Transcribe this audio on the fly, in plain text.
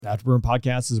The Afterburn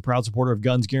Podcast is a proud supporter of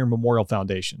Guns Gear Memorial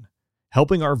Foundation,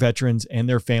 helping our veterans and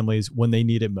their families when they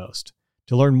need it most.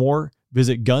 To learn more,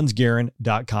 visit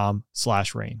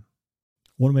gunsgarin.com/rain.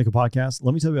 Want to make a podcast?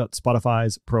 Let me tell you about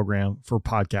Spotify's program for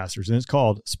podcasters, and it's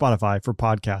called Spotify for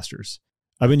Podcasters.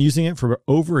 I've been using it for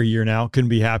over a year now.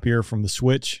 Couldn't be happier from the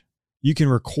switch. You can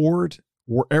record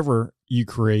wherever you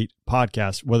create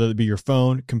podcasts, whether it be your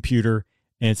phone, computer,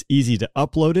 and it's easy to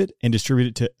upload it and distribute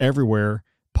it to everywhere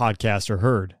podcasts are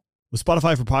heard. With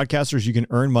Spotify for Podcasters, you can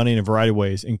earn money in a variety of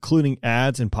ways, including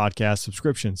ads and podcast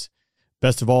subscriptions.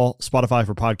 Best of all, Spotify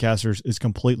for Podcasters is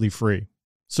completely free.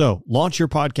 So launch your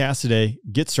podcast today.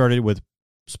 Get started with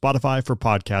Spotify for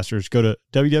Podcasters. Go to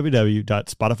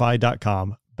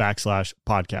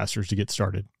www.spotify.com/podcasters to get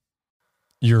started.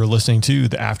 You're listening to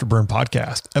the Afterburn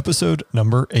Podcast, episode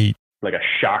number 8. Like a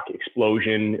shock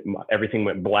explosion. Everything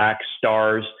went black,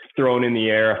 stars thrown in the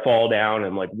air, I fall down.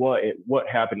 I'm like, what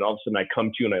happened? All of a sudden I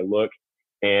come to and I look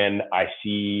and I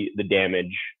see the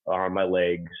damage on my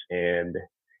legs, and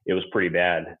it was pretty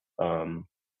bad.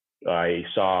 I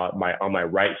saw on my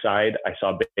right side, I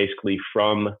saw basically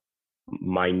from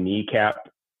my kneecap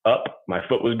up, my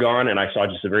foot was gone, and I saw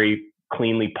just a very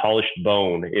cleanly polished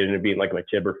bone. It ended up being like my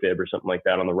tib or fib or something like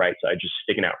that on the right side, just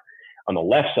sticking out. On the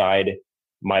left side,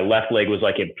 my left leg was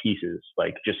like in pieces,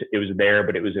 like just, it was there,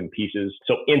 but it was in pieces.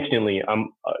 So instantly I'm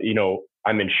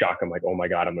in shock. I'm like, oh my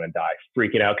God, I'm going to die.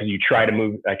 Freaking out. Cause I tried to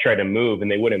move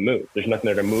and they wouldn't move. There's nothing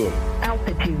there to move.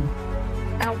 Altitude.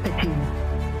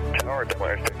 Tower,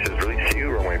 Delaware 6 is release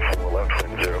you, runway 4 left,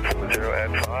 wind 040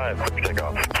 at 5, clear for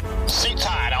takeoff. Seats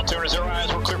high, altimeter 0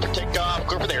 eyes, we're clear for takeoff,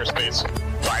 clear for the airspace.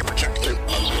 Viper check 3.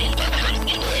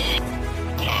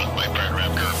 My Beret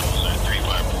rep curve pulls at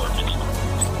 354.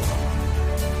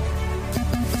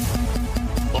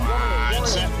 Line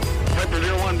set. Viper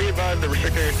 01, be advised, the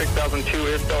restrictor area 6002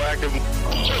 is still active.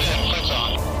 Lights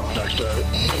on. Next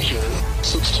picture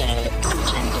 16,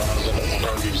 15,000,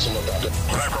 RVs in the bucket.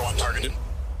 Viper 1 targeted.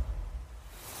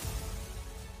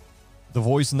 The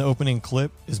voice in the opening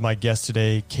clip is my guest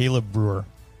today, Caleb Brewer.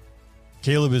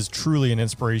 Caleb is truly an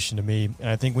inspiration to me, and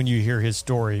I think when you hear his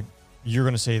story, you're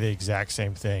going to say the exact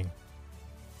same thing.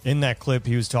 In that clip,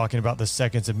 he was talking about the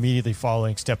seconds immediately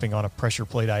following stepping on a pressure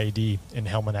plate IED in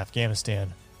Helmand,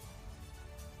 Afghanistan.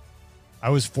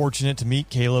 I was fortunate to meet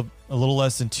Caleb a little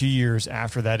less than 2 years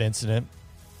after that incident,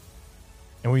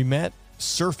 and we met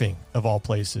surfing, of all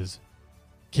places.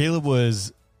 Caleb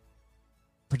was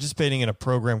participating in a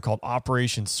program called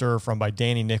Operation Surf run by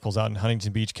Danny Nichols out in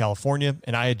Huntington Beach, California,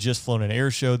 and I had just flown an air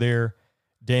show there.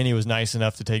 Danny was nice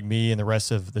enough to take me and the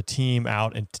rest of the team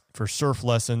out for surf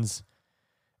lessons.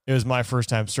 It was my first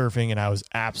time surfing, and I was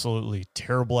absolutely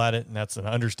terrible at it, and that's an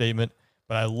understatement,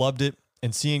 but I loved it.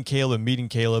 And seeing Caleb and meeting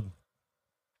Caleb,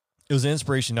 it was an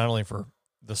inspiration not only for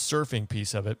the surfing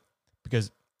piece of it,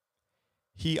 because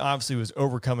he obviously was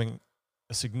overcoming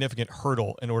a significant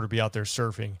hurdle in order to be out there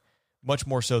surfing, much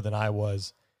more so than I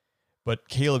was. But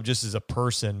Caleb, just as a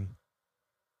person,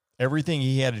 everything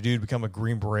he had to do to become a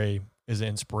Green Beret is an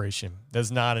inspiration.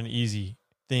 That's not an easy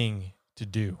thing to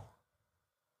do.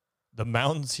 The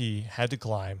mountains he had to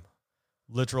climb,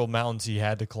 literal mountains he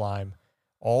had to climb,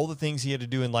 all the things he had to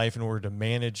do in life in order to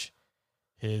manage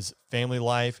his family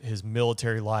life, his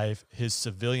military life, his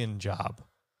civilian job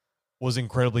was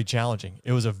incredibly challenging.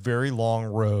 It was a very long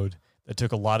road that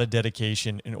took a lot of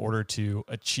dedication in order to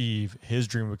achieve his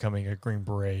dream of becoming a Green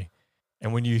Beret.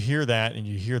 And when you hear that and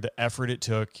you hear the effort it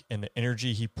took and the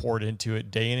energy he poured into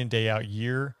it day in and day out,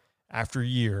 year after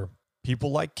year,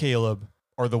 people like Caleb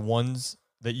are the ones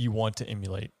that you want to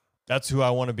emulate. That's who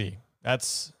I want to be.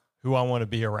 That's who I want to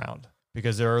be around,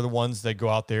 because there are the ones that go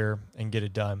out there and get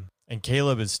it done. And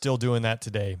Caleb is still doing that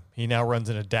today. He now runs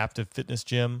an adaptive fitness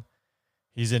gym.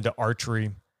 He's into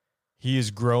archery. He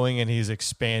is growing and he's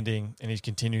expanding and he's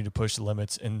continuing to push the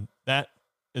limits. And that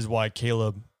is why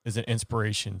Caleb is an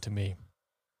inspiration to me.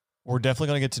 We're definitely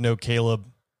going to get to know Caleb.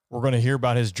 We're going to hear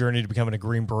about his journey to becoming a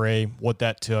Green Beret, what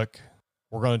that took.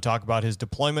 We're going to talk about his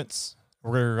deployments.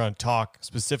 We're going to talk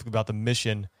specifically about the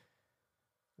mission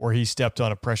where he stepped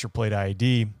on a pressure plate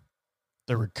IED,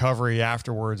 the recovery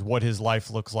afterwards, what his life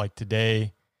looks like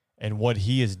today, and what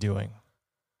he is doing.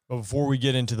 But before we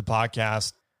get into the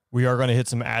podcast, we are going to hit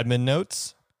some admin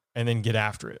notes and then get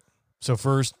after it. So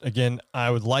first, again, I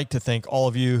would like to thank all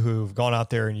of you who've gone out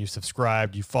there and you've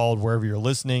subscribed, you followed wherever you're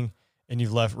listening, and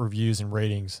you've left reviews and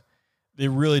ratings.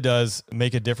 It really does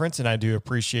make a difference, and I do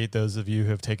appreciate those of you who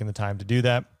have taken the time to do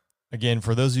that. Again,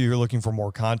 for those of you who are looking for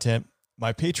more content,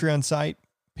 my Patreon site,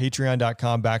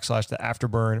 patreon.com/the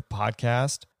Afterburn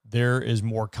podcast. There is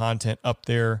more content up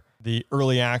there. The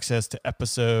early access to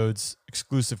episodes,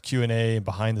 exclusive Q&A,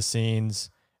 behind the scenes,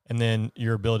 and then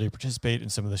your ability to participate in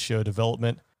some of the show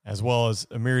development, as well as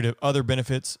a myriad of other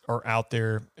benefits are out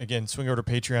there. Again, swing over to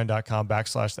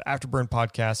patreon.com/the Afterburn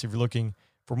Podcast if you're looking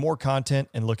for more content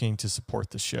and looking to support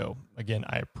the show. Again,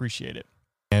 I appreciate it.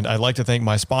 And I'd like to thank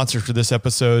my sponsors for this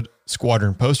episode,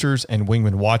 Squadron Posters and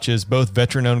Wingman Watches, both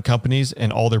veteran-owned companies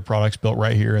and all their products built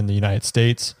right here in the United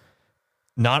States.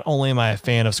 Not only am I a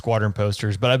fan of Squadron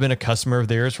Posters, but I've been a customer of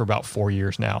theirs for about 4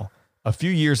 years now. A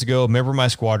few years ago, a member of my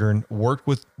squadron worked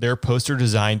with their poster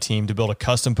design team to build a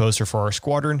custom poster for our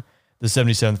squadron, the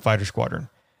 77th Fighter Squadron.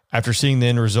 After seeing the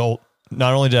end result,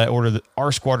 not only did I order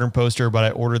our squadron poster, but I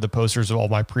ordered the posters of all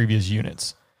my previous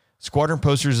units. Squadron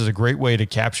Posters is a great way to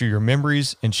capture your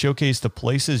memories and showcase the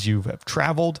places you have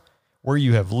traveled, where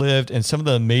you have lived, and some of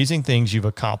the amazing things you've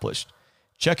accomplished.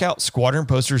 Check out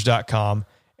squadronposters.com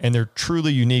and their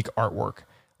truly unique artwork.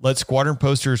 Let Squadron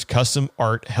Posters custom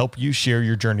art help you share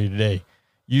your journey today.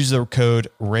 Use the code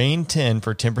RAIN10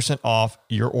 for 10% off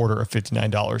your order of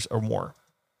 $59 or more.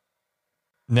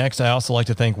 Next, I also like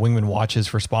to thank Wingman Watches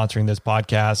for sponsoring this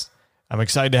podcast. I'm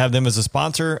excited to have them as a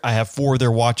sponsor. I have 4 of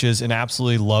their watches and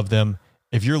absolutely love them.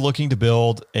 If you're looking to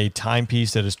build a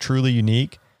timepiece that is truly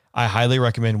unique, I highly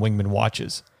recommend Wingman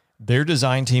Watches. Their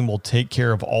design team will take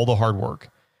care of all the hard work,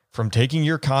 from taking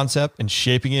your concept and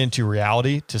shaping it into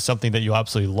reality to something that you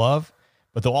absolutely love,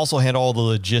 but they'll also handle all the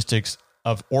logistics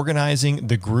of organizing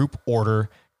the group order,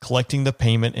 collecting the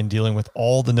payment, and dealing with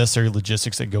all the necessary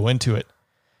logistics that go into it.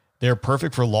 They're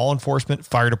perfect for law enforcement,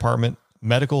 fire department,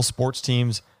 medical, sports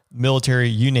teams, military,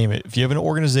 you name it. If you have an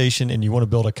organization and you want to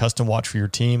build a custom watch for your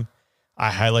team,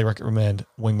 I highly recommend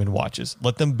Wingman Watches.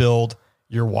 Let them build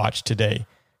your watch today.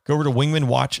 Go over to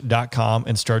wingmanwatch.com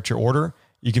and start your order.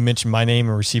 You can mention my name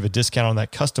and receive a discount on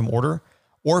that custom order.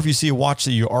 Or if you see a watch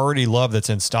that you already love that's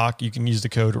in stock, you can use the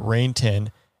code RAIN10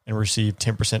 and receive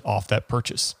 10% off that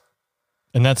purchase.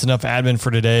 And that's enough admin for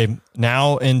today.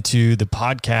 Now into the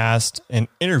podcast and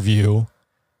interview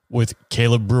with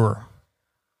Caleb Brewer.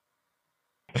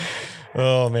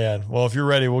 Oh, man. Well, if you're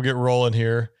ready, we'll get rolling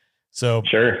here. So,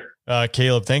 Sure.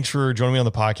 Caleb, thanks for joining me on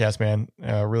the podcast, man.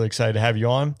 Really excited to have you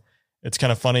on. It's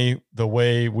kind of funny the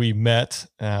way we met.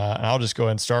 And I'll just go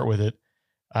ahead and start with it.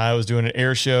 I was doing an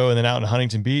air show and then out in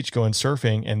Huntington Beach going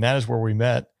surfing, and that is where we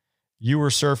met. You were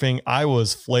surfing. I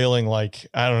was flailing like,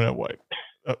 I don't know what,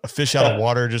 a fish out of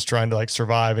water, just trying to like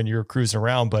survive, and you were cruising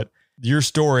around. But your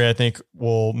story, I think,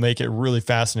 will make it really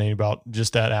fascinating about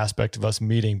just that aspect of us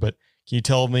meeting. But can you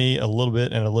tell me a little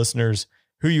bit and the listeners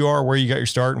who you are, where you got your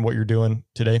start, and what you're doing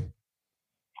today?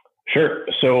 Sure.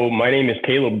 So my name is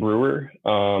Caleb Brewer.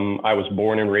 I was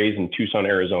born and raised in Tucson,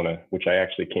 Arizona, which I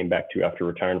actually came back to after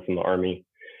retiring from the Army.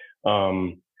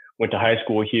 Went to high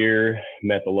school here,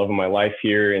 met the love of my life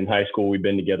here in high school. We've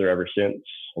been together ever since,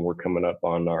 and we're coming up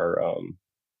on our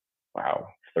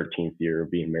 13th year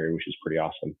of being married, which is pretty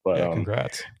awesome. But yeah,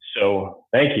 congrats. So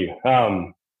thank you.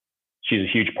 She's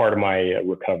a huge part of my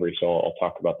recovery, so I'll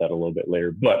talk about that a little bit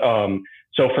later. But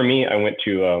so for me, I went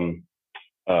to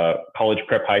college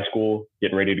prep high school,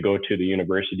 getting ready to go to the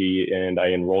university, and I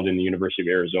enrolled in the University of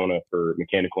Arizona for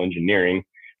mechanical engineering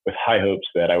with high hopes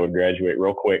that I would graduate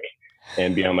real quick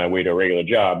and be on my way to a regular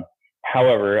job.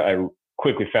 However, I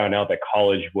quickly found out that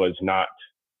college was not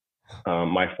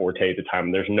my forte at the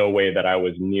time. There's no way that I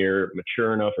was near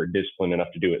mature enough or disciplined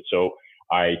enough to do it. So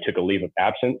I took a leave of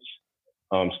absence,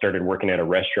 started working at a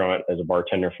restaurant as a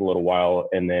bartender for a little while,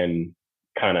 and then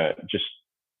kind of just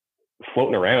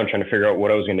floating around trying to figure out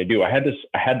what I was going to do. I had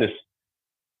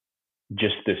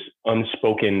this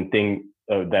unspoken thing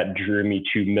that drew me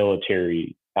to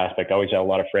military aspect. I always had a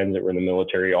lot of friends that were in the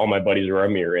military. All my buddies were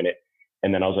Army or in it.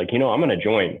 And then I was like, I'm going to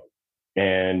join.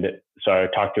 And so I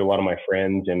talked to a lot of my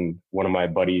friends, and one of my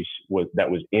buddies he was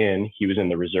in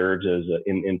the reserves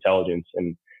in intelligence,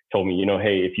 and told me,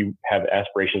 hey, if you have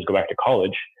aspirations, go back to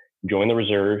college, join the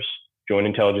reserves, join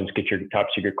intelligence, get your top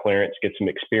secret clearance, get some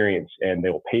experience, and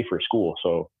they'll pay for school.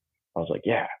 So I was like,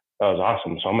 yeah, that was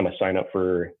awesome. So I'm going to sign up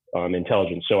for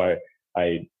intelligence. So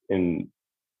I in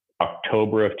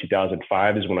October of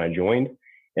 2005 is when I joined.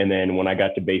 And then when I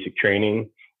got to basic training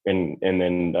and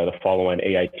then the follow-on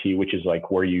AIT, which is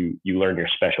like where you learn your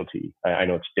specialty. I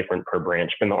know it's different per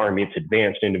branch, but in the Army, it's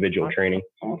advanced individual training.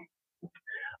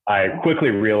 I quickly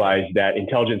realized that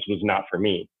intelligence was not for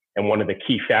me. And one of the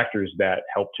key factors that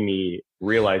helped me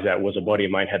realize that was a buddy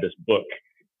of mine had this book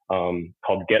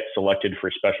called Get Selected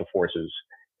for Special Forces.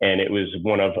 And it was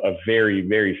one of a very,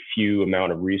 very few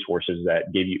amount of resources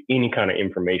that gave you any kind of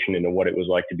information into what it was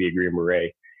like to be a Green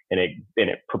Beret. And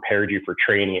it prepared you for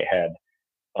training. It had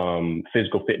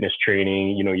physical fitness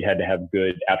training. You had to have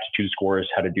good aptitude scores,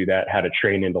 how to do that, how to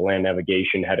train into land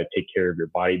navigation, how to take care of your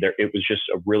body. It was just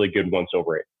a really good once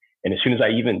over it. And as soon as I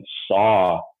even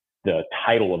saw the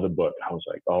title of the book, I was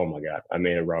like, oh my God, I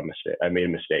made a wrong mistake. I made a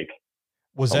mistake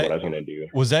Was on that what I was going to do.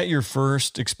 was that your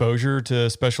first exposure to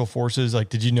special forces? Like,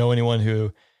 did you know anyone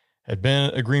who had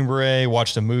been a Green Beret,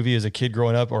 watched a movie as a kid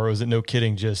growing up, or was it, no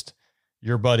kidding, just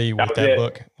your buddy with that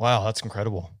book? Wow, that's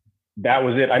incredible. That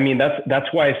was it. I mean, that's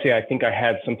why I say I think I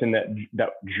had something that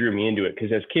drew me into it.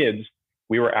 Because as kids,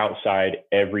 we were outside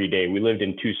every day. We lived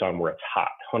in Tucson where it's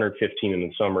hot, 115 in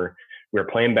the summer. We were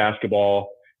playing basketball,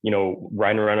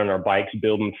 riding around on our bikes,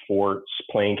 building forts,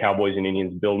 playing cowboys and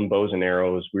Indians, building bows and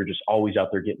arrows. We were just always out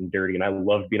there getting dirty. And I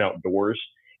loved being outdoors.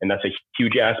 And that's a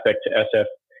huge aspect to SF,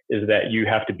 is that you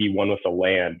have to be one with the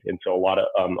land. And so a lot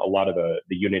of the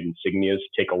unit insignias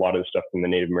take a lot of the stuff from the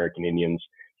Native American Indians,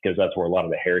 because that's where a lot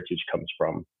of the heritage comes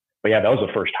from. But yeah, that was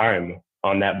the first time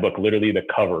on that book. Literally the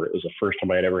cover is the first time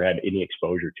I had ever had any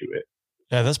exposure to it.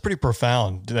 Yeah, that's pretty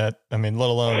profound. Let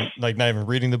alone like not even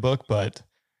reading the book, but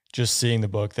just seeing the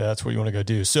book, that's what you want to go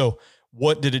do. So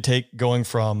what did it take going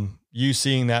from you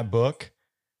seeing that book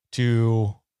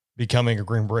to becoming a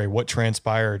Green Beret? What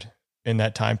transpired in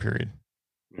that time period?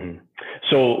 Mm-hmm.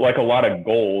 So like a lot of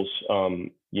goals,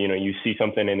 you see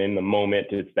something and in the moment,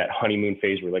 it's that honeymoon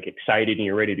phase where like excited and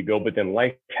you're ready to go, but then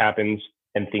life happens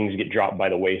and things get dropped by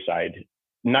the wayside.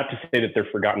 Not to say that they're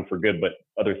forgotten for good, but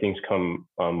other things come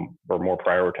or more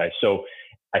prioritized. So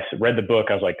I read the book.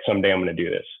 I was like, someday I'm going to do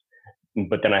this.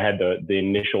 But then I had the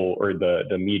initial or the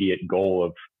immediate goal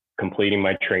of completing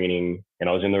my training, and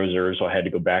I was in the reserves. So I had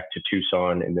to go back to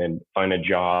Tucson and then find a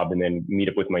job and then meet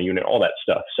up with my unit, all that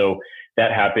stuff. So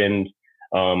that happened.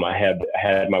 I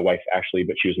had my wife Ashley,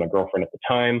 but she was my girlfriend at the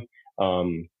time.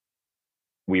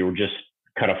 We were just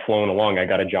kind of flowing along. I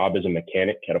got a job as a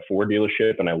mechanic at a Ford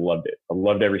dealership, and I loved it. I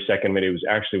loved every second of it. It was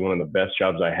actually one of the best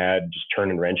jobs I had, just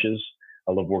turning wrenches.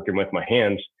 I love working with my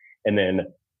hands. And then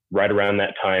right around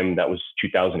that time, that was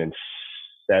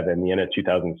 2007, the end of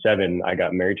 2007, I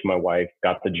got married to my wife,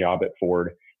 got the job at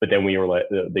Ford, but then we were like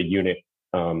the unit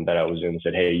that I was in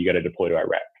said, hey, you got to deploy to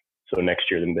Iraq. So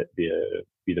next year, then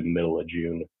be the middle of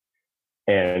June.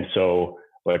 And so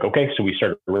like, okay, so we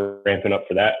started ramping up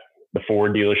for that. The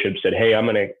Ford dealership said, hey,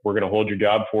 we're going to hold your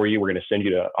job for you. We're going to send you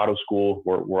to auto school.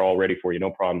 We're all ready for you.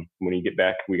 No problem. When you get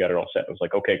back, we got it all set. I was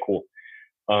like, okay, cool.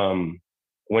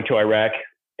 Went to Iraq,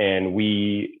 and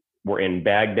we were in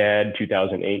Baghdad,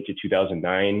 2008 to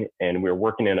 2009. And we were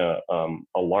working in a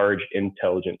large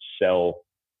intelligence cell,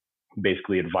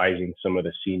 basically advising some of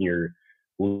the senior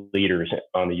leaders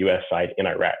on the U.S. side in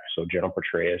Iraq. So General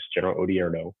Petraeus, General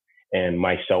Odierno, and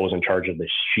my cell was in charge of the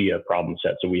Shia problem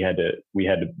set. So we had to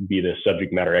be the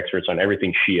subject matter experts on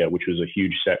everything Shia, which was a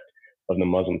huge sect of the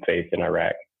Muslim faith in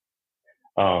Iraq.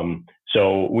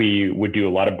 So we would do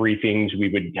a lot of briefings. We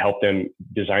would help them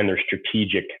design their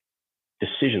strategic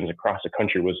decisions across the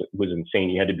country. Was insane.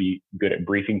 You had to be good at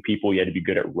briefing people. You had to be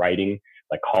good at writing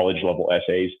like college level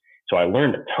essays. So I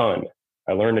learned a ton,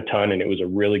 and it was a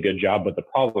really good job. But the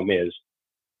problem is,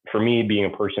 for me, being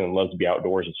a person that loves to be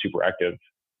outdoors and super active,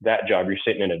 that job, you're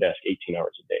sitting in a desk 18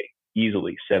 hours a day,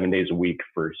 easily 7 days a week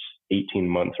for 18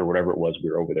 months or whatever it was we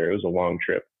were over there. It was a long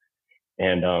trip.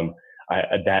 And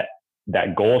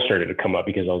that goal started to come up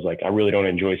because I was like, I really don't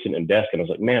enjoy sitting in a desk. And I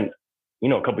was like, man, a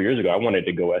couple of years ago, I wanted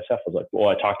to go SF. I was like, well,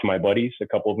 I talked to my buddies, a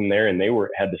couple of them there, and they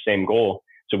had the same goal.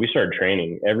 So we started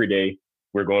training every day.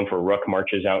 We were going for ruck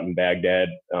marches out in Baghdad,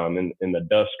 in the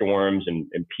dust storms and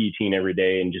PTing every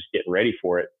day and just getting ready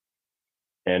for it.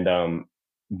 And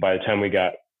by the time we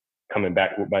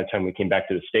came back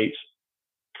to the States,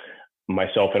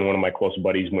 myself and one of my close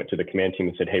buddies went to the command team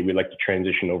and said, hey, we'd like to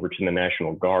transition over to the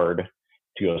National Guard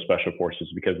to go to Special Forces,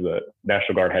 because the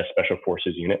National Guard has Special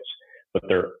Forces units, but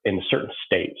they're in certain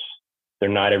states. They're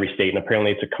not every state. And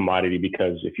apparently it's a commodity,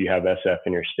 because if you have SF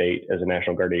in your state as a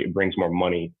National Guard, it brings more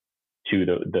money to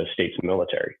the state's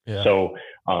military. Yeah. So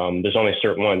there's only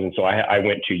certain ones. And so I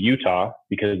went to Utah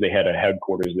because they had a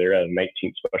headquarters there at a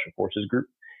 19th Special Forces group.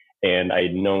 And I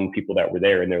had known people that were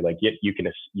there, and they're like, yeah, you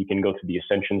can go through the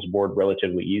Ascensions Board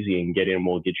relatively easy and get in.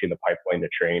 We'll get you in the pipeline to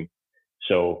train.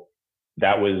 So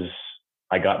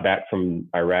I got back from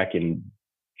Iraq in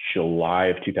July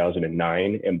of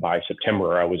 2009. And by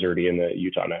September, I was already in the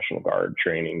Utah National Guard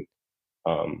training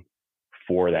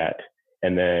for that.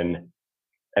 And then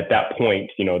at that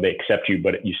point, they accept you,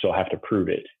 but you still have to prove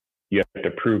it. You have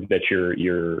to prove that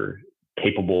you're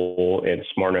capable and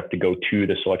smart enough to go to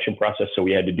the selection process. So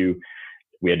we had to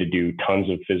do tons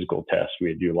of physical tests.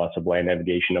 We had to do lots of land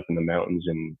navigation up in the mountains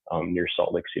and near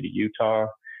Salt Lake City, Utah.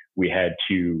 We had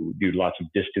to do lots of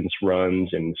distance runs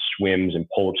and swims and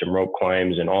pull-ups and rope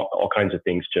climbs and all kinds of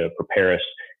things to prepare us.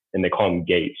 And they call them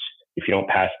gates. If you don't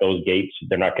pass those gates,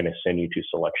 they're not going to send you to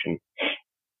selection.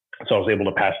 So I was able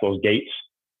to pass those gates,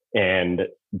 and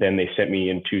then they sent me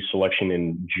into selection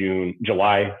in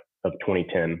July of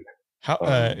 2010.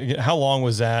 How long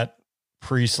was that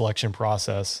pre-selection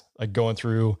process? Like going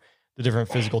through the different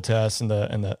physical tests and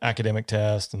the academic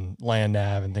test and land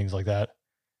nav and things like that?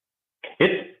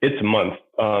 It's a month.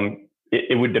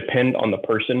 It would depend on the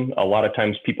person. A lot of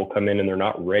times people come in and they're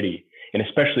not ready. And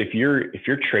especially if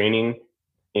you're training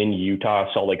in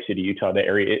Utah, Salt Lake City, Utah, the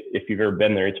area, if you've ever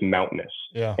been there, it's mountainous.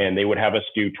 Yeah. And they would have us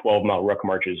do 12-mile ruck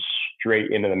marches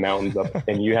straight into the mountains up,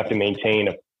 and you have to maintain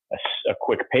a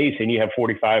quick pace, and you have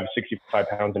 45, 65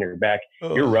 pounds on your back.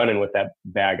 Oh. You're running with that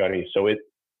bag on you. So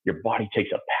your body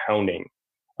takes a pounding.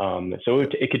 So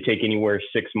it could take anywhere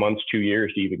 6 months, 2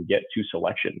 years to even get to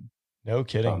selection. No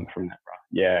kidding. From that.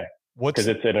 Yeah. Because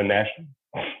it's at a national.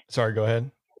 Sorry, go ahead.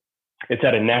 It's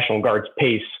at a National Guard's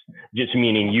pace, just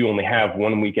meaning you only have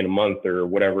 1 week in a month or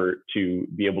whatever to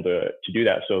be able to do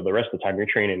that. So the rest of the time you're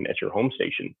training at your home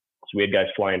station. So we had guys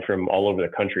flying from all over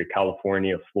the country,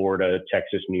 California, Florida,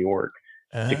 Texas, New York,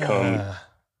 to come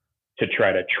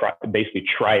to basically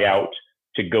try out,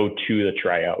 to go to the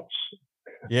tryouts.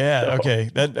 Yeah.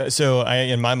 Okay. So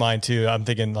in my mind too, I'm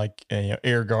thinking like,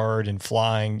 air guard and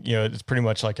flying, it's pretty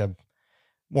much like a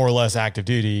more or less active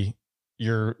duty.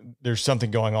 There's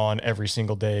something going on every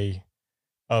single day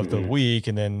of the week,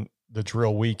 and then the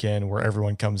drill weekend where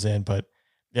everyone comes in. But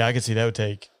yeah, I could see that would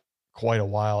take quite a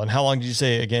while. And how long did you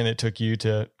say again it took you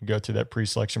to go through that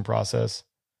pre-selection process?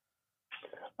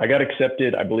 I got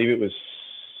accepted, I believe it was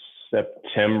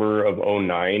September of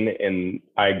 2009, and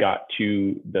I got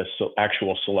to the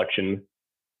actual selection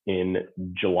in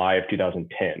July of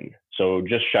 2010. So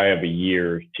just shy of a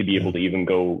year to be able to even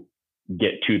go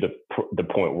get to the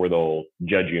point where they'll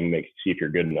judge you and see if you're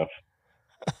good enough.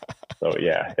 So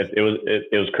yeah,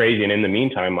 it was crazy. And in the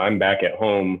meantime, I'm back at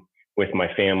home with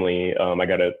my family. I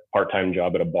got a part-time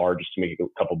job at a bar just to make a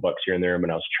couple bucks here and there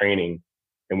when I was training.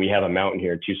 And we have a mountain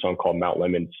here in Tucson called Mount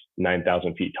Lemon's,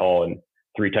 9,000 feet tall. And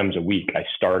 3 times a week, I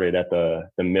started at the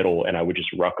middle, and I would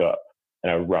just ruck up,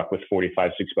 and I would ruck with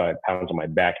 45, 65 pounds on my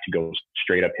back to go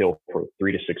straight uphill for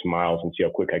 3 to 6 miles and see how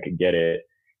quick I could get it,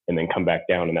 and then come back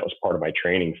down. And that was part of my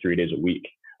training 3 days a week.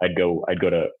 I'd go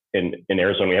to, in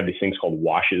Arizona, we have these things called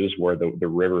washes where the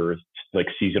rivers, like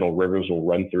seasonal rivers, will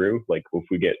run through, like if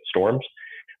we get storms,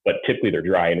 but typically they're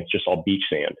dry and it's just all beach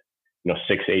sand,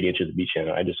 6 to 8 inches of beach sand.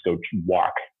 I just go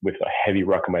walk with a heavy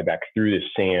ruck on my back through this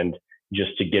sand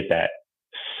just to get that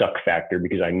suck factor,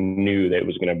 because I knew that it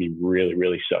was going to be really,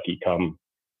 really sucky come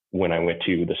when I went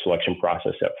to the selection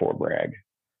process at Fort Bragg.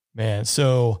 Man.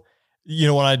 So,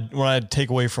 when I take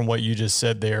away from what you just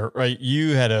said there, right,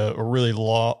 you had a really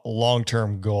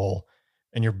long-term goal,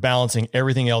 and you're balancing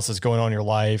everything else that's going on in your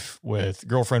life with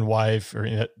girlfriend, wife, or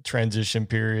in that transition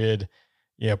period,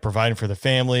 providing for the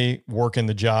family, working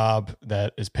the job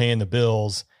that is paying the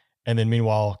bills. And then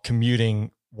meanwhile,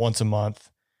 commuting once a month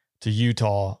to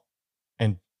Utah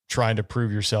and trying to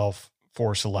prove yourself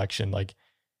for selection. Like,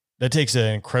 that takes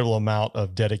an incredible amount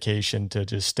of dedication to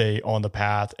just stay on the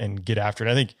path and get after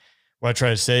it. I think what I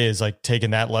try to say is like taking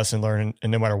that lesson learned,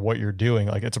 and no matter what you're doing,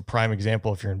 like it's a prime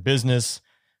example. If you're in business,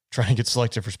 trying to get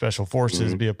selected for special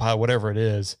forces, be a pilot, whatever it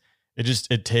is,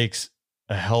 it takes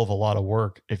a hell of a lot of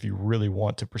work if you really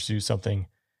want to pursue something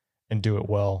and do it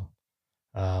well.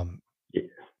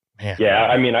 Yeah.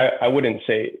 I mean, I wouldn't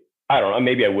say, I don't know,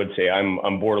 maybe I would say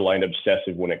I'm borderline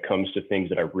obsessive when it comes to things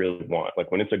that I really want.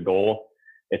 Like when it's a goal,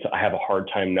 I have a hard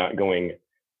time not going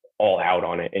all out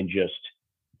on it and just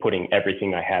putting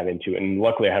everything I have into it. And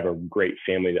luckily I have a great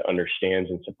family that understands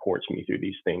and supports me through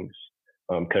these things.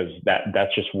 Cause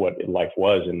that's just what life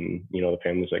was. And, the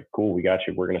family's like, cool, we got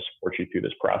you. We're going to support you through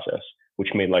this process, which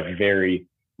made life very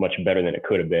much better than it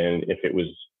could have been if it was,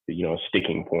 a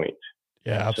sticking point.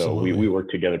 Yeah, absolutely. So we worked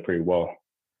together pretty well.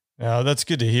 Now that's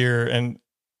good to hear. And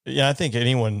yeah, I think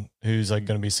anyone who's like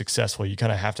going to be successful, you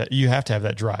kind of have to have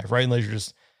that drive, right? Unless you're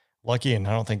just lucky. And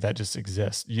I don't think that just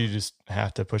exists. You just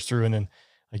have to push through. And then,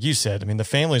 like you said, I mean, the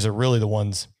families are really the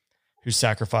ones who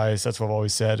sacrifice. That's what I've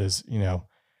always said is,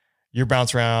 you're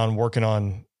bouncing around working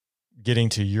on getting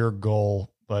to your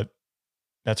goal, but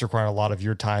that's requiring a lot of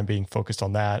your time being focused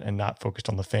on that and not focused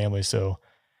on the family. So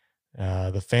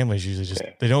the families usually just,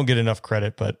 they don't get enough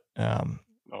credit, but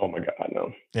oh my God,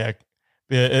 no. Yeah.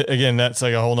 Again, that's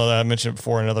like a whole nother, I mentioned it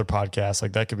before in another podcast,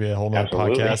 like that could be a whole nother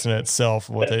podcast in itself,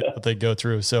 what they go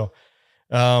through. So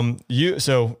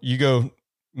you go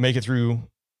make it through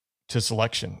to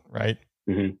selection, right?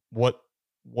 Mm-hmm.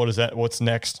 What is that? What's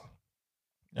next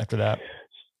after that?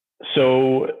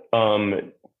 So,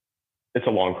 it's a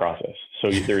long process.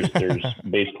 So there's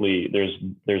basically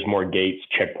there's more gates,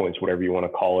 checkpoints, whatever you want to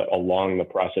call it, along the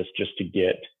process just to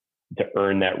get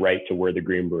earn that right to wear the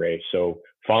Green Beret. So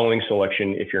following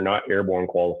selection, if you're not airborne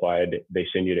qualified, they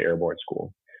send you to airborne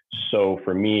school. So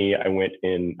for me, I went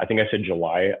in, I think I said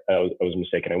July. I was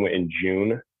mistaken. I went in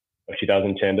June of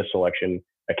 2010 to selection.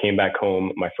 I came back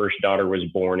home. My first daughter was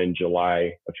born in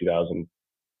July of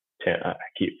 2010.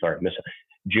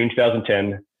 June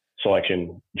 2010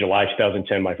 selection. July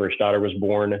 2010, my first daughter was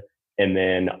born. And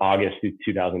then August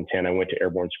 2010, I went to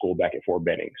airborne school back at Fort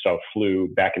Benning. So I flew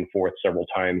back and forth several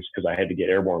times because I had to get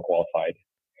airborne qualified.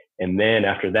 And then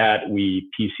after that, we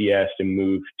PCSed and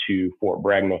moved to Fort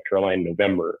Bragg, North Carolina in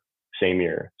November, same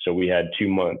year. So we had 2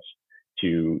 months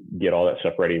to get all that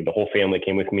stuff ready. The whole family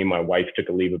came with me. My wife took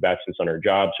a leave of absence on her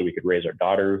job so we could raise our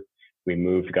daughter. We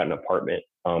moved, got an apartment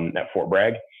at Fort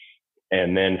Bragg.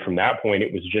 And then from that point,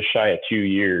 it was just shy of 2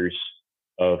 years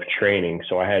of training.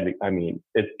 So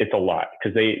it's a lot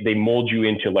because they mold you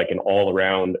into like an all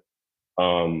around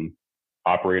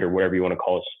operator, whatever you want to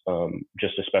call it,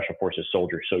 just a special forces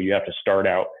soldier. So you have to start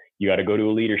out, you got to go to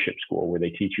a leadership school where they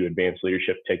teach you advanced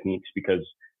leadership techniques, because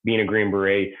being a Green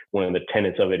Beret, one of the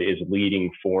tenets of it is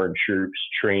leading foreign troops,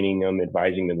 training them,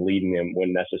 advising them, leading them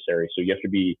when necessary. So you have to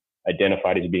be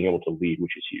identified as being able to lead,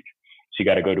 which is huge. So you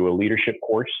got to go to a leadership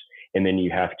course, and then you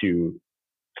have to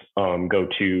go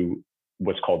to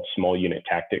what's called small unit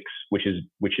tactics, which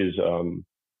is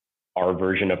our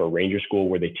version of a ranger school,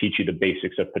 where they teach you the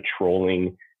basics of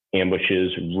patrolling,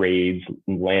 ambushes, raids,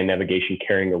 land navigation,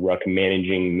 carrying a ruck,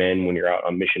 managing men when you're out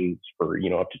on missions for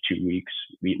up to 2 weeks,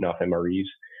 beating off MREs.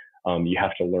 You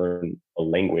have to learn a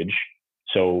language.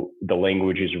 So the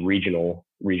language is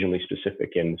regionally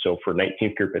specific. And so for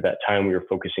 19th group at that time, we were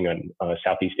focusing on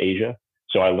Southeast Asia.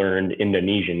 So I learned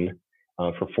Indonesian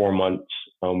for 4 months.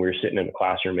 We were sitting in a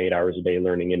classroom 8 hours a day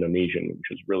learning Indonesian, which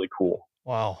was really cool.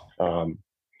 Wow.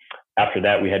 After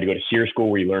that, we had to go to SEER school,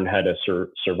 where you learn how to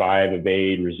survive,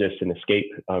 evade, resist, and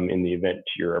escape in the event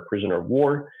you're a prisoner of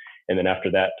war. And then after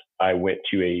that, I went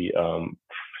to a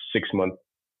 6-month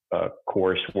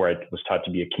course where I was taught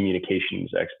to be a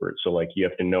communications expert. So like you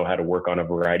have to know how to work on a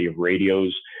variety of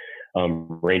radios,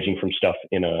 ranging from stuff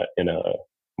in a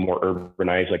more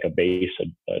urbanized, like a base,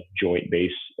 a joint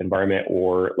base environment,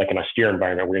 or like an austere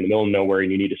environment where you're in the middle of nowhere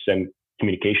and you need to send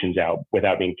communications out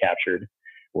without being captured,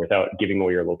 without giving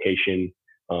away your location.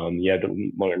 You had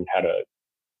to learn how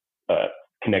to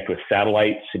connect with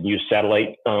satellites and use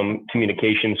satellite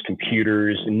communications,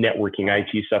 computers, networking,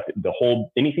 IT stuff,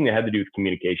 anything that had to do with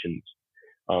communications.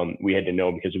 We had to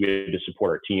know, because we had to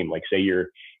support our team. Like say you're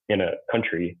in a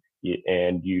country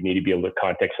and you need to be able to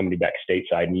contact somebody back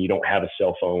stateside, and you don't have a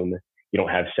cell phone, you don't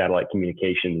have satellite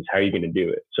communications, how are you going to do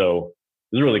it? So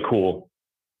it was really cool.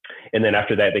 And then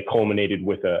after that, they culminated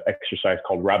with an exercise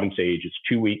called Robin Sage. It's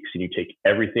 2 weeks, and you take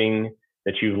everything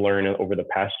that you've learned over the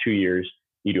past 2 years.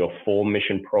 You do a full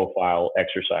mission profile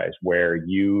exercise where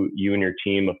you and your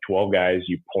team of 12 guys,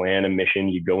 you plan a mission.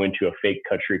 You go into a fake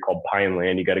country called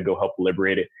Pineland. You got to go help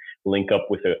liberate it, link up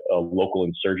with a local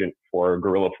insurgent or a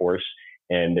guerrilla force,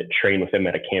 and train with them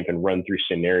at a camp and run through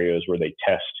scenarios where they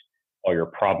test all your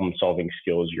problem solving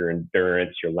skills, your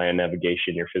endurance, your land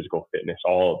navigation, your physical fitness,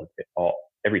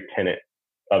 every tenet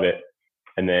of it.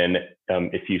 And then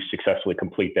if you successfully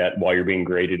complete that while you're being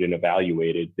graded and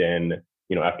evaluated, then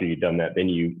after you've done that, then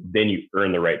you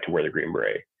earn the right to wear the Green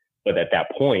Beret. But at that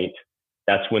point,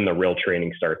 that's when the real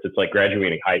training starts. It's like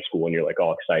graduating high school and you're like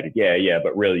all excited. Yeah.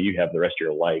 But really you have the rest of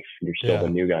your life and you're still the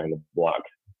new guy on the block.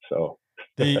 So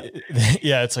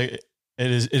it's like,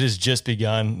 it has just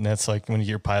begun. And that's like when you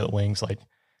get your pilot wings, like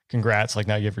congrats, like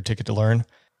now you have your ticket to learn.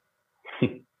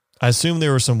 I assume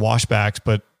there were some washbacks,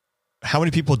 but how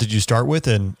many people did you start with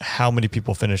and how many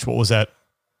people finished? What was that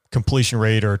completion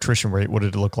rate or attrition rate? What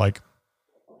did it look like?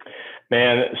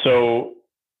 Man, so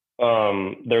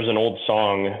there's an old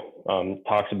song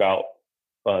talks about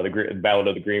the Battle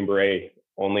of the Green Beret.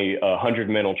 Only 100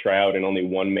 men will try out, and only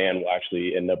one man will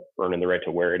actually end up earning the right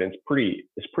to wear it. And it's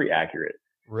pretty accurate.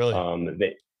 Really?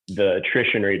 The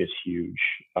attrition rate is huge.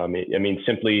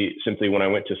 Simply when I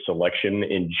went to selection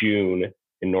in June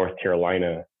in North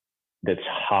Carolina, that's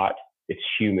hot. It's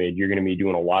humid. You're going to be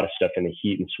doing a lot of stuff in the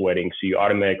heat and sweating. So you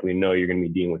automatically know you're going to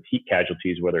be dealing with heat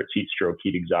casualties, whether it's heat stroke,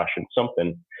 heat exhaustion,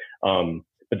 something.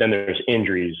 But then there's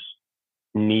injuries,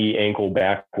 knee, ankle,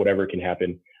 back, whatever can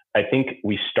happen. I think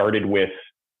we started with,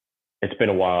 it's been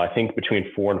a while, I think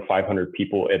between 400 and 500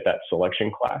 people at that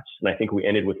selection class. And I think we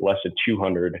ended with less than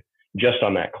 200 just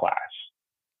on that class.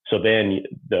 So then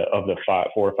of the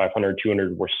 400 or 500,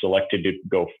 200 were selected to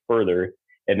go further.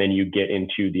 And then you get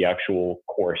into the actual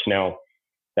course. Now,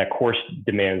 that course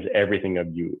demands everything of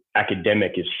you.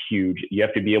 Academic is huge. You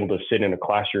have to be able to sit in a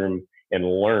classroom and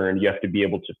learn. You have to be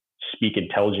able to speak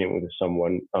intelligent with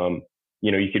someone.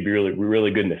 You could be really,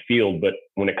 really good in the field, but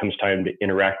when it comes time to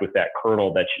interact with that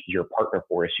colonel that's your partner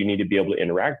force, you need to be able to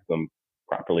interact with them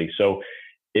properly. So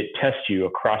it tests you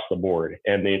across the board.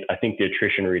 And I think the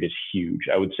attrition rate is huge.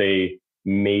 I would say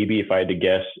maybe if I had to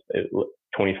guess,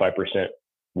 25%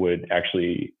 would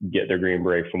actually get their Green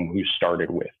Beret from who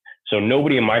started with. So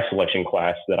nobody in my selection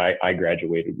class that I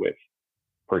graduated with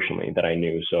personally that I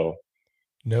knew. So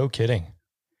no kidding.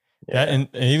 yeah. That, and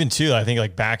even too, I think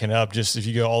like backing up, just if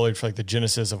you go all the way to like the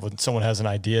genesis of when someone has an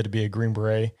idea to be a Green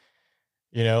Beret,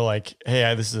 like,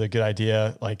 hey, this is a good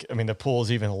idea. Like, I mean, the pool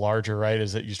is even larger, right?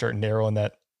 Is that you start narrowing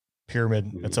that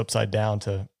pyramid that's upside down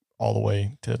to all the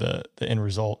way to the end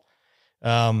result.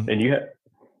 And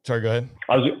sorry, go ahead.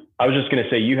 I was just going to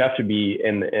say, you have to be,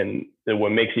 and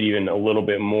what makes it even a little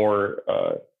bit more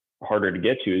harder to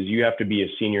get to is you have to be a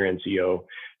senior NCO.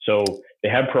 So they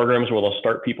have programs where they'll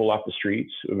start people off the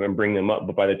streets and bring them up.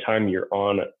 But by the time you're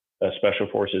on a Special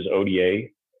Forces ODA,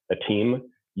 a team,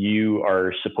 you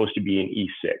are supposed to be an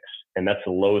E6, and that's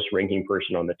the lowest ranking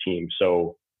person on the team.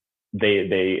 So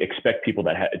they expect people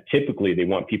that typically they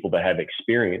want people that have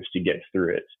experience to get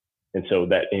through it. And so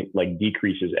that like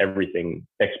decreases everything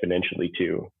exponentially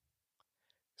too.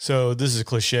 So this is a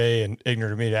cliche and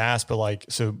ignorant of me to ask, but like,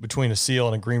 so between a SEAL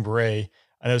and a Green Beret,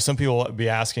 I know some people will be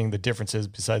asking the differences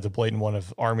besides the blatant one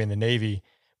of Army and the Navy,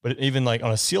 but even like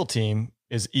on a SEAL team,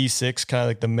 is E6 kind of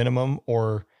like the minimum,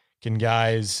 or can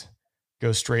guys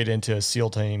go straight into a SEAL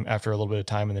team after a little bit of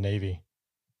time in the Navy?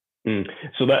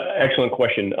 So that excellent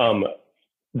question.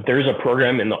 There's a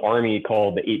program in the Army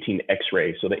called the 18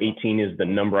 X-ray. So the 18 is the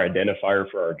number identifier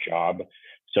for our job.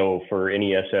 So for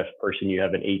any SF person, you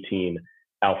have an 18,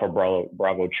 Alpha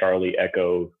Bravo Charlie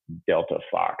Echo Delta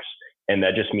Fox. And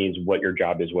that just means what your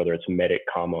job is, whether it's medic,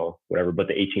 commo, whatever. But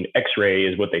the 18 X-ray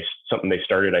is something they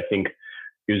started, I think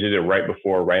it was either right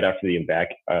before or right after the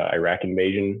Iraq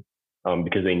invasion,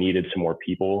 because they needed some more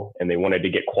people and they wanted to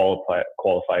get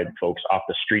qualified folks off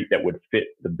the street that would fit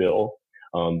the bill.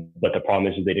 But the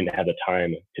problem is they didn't have the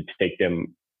time to take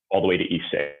them all the way to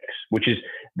E6, which is,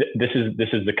 this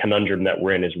is the conundrum that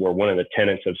we're in, is where one of the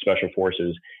tenets of Special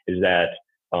Forces is that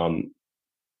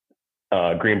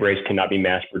Green Berets cannot be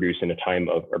mass produced in a time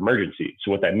of emergency.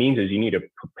 So what that means is you need to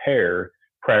prepare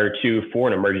prior to for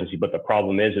an emergency. But the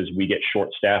problem is we get short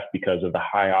staffed because of the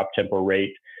high op tempo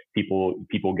rate. People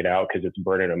get out because it's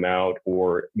burning them out,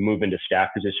 or move into staff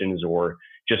positions, or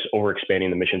just overexpanding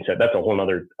the mission set. That's a whole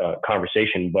nother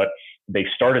conversation. But they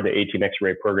started the 18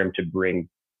 X-ray program to bring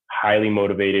highly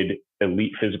motivated,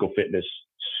 elite physical fitness,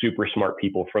 super smart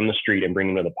people from the street and bring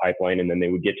them to the pipeline. And then they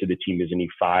would get to the team as an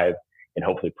E5 and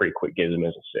hopefully pretty quick get them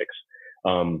as a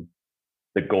 6.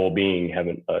 The goal being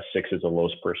having a 6 as the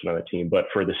lowest person on the team. But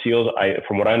for the SEALs,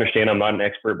 from what I understand, I'm not an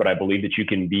expert, but I believe that you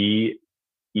can be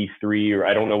E3, or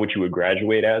I don't know what you would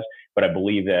graduate as, but I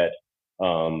believe that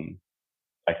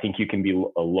I think you can be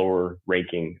a lower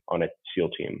ranking on a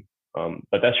SEAL team.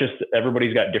 But that's just,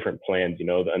 everybody's got different plans,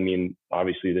 I mean,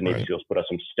 obviously the Navy Right. SEALs put out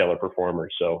some stellar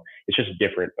performers, so it's just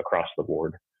different across the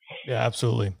board. Yeah,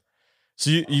 absolutely. So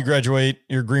you graduate,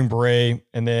 you're Green Beret,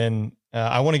 and then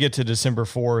I want to get to December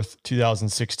 4th,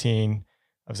 2016.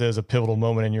 I've said it was a pivotal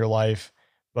moment in your life,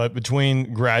 but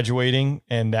between graduating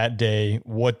and that day,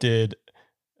 what did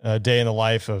a day in the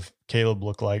life of Caleb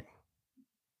look like?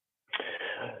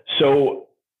 So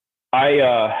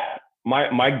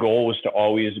my goal was to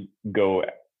always go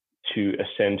to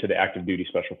ascend to the active duty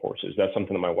Special Forces. That's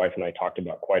something that my wife and I talked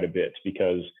about quite a bit,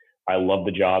 because I love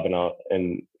the job,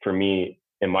 and for me,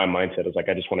 in my mindset, is like,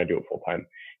 I just want to do it full time.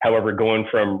 However, going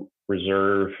from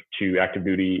reserve to active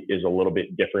duty is a little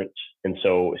bit different. And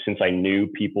so since I knew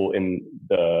people in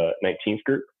the 19th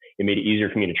group, it made it easier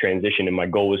for me to transition. And my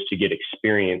goal was to get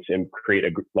experience and create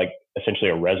essentially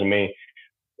a resume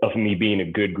of me being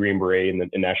a good Green Beret in the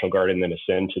National Guard, and then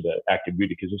ascend to the active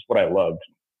duty, because it's what I loved.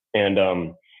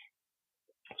 And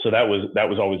so that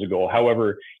was always a goal.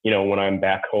 However, when I'm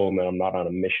back home and I'm not on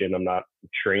a mission, I'm not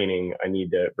training, I need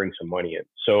to bring some money in.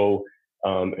 So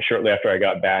shortly after I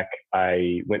got back,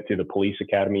 I went through the police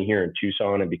academy here in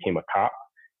Tucson and became a cop,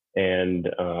 and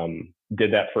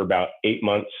did that for about 8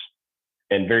 months,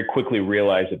 and very quickly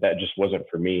realized that just wasn't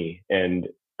for me. And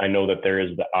I know that there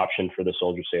is the option for the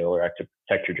soldier sailor act to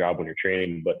protect your job when you're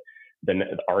training, but then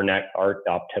our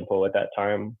op tempo at that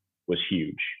time was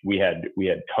huge. We had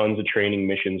tons of training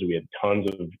missions. We had tons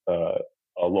of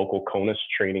local CONUS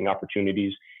training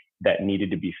opportunities that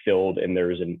needed to be filled, and there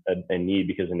was a need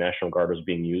because the National Guard was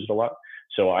being used a lot.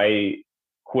 So I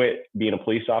quit being a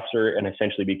police officer and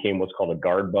essentially became what's called a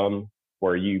guard bum,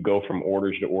 where you go from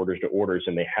orders to orders to orders,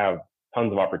 and they have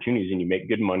tons of opportunities and you make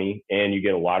good money and you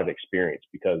get a lot of experience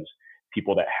because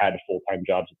people that had full-time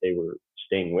jobs that they were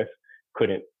staying with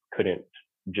couldn't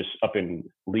just up and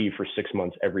leave for 6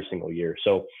 months every single year.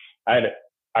 So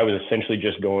I was essentially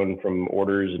just going from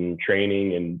orders and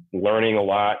training and learning a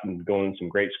lot and going to some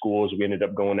great schools. We ended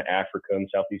up going to Africa and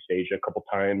Southeast Asia a couple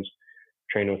times,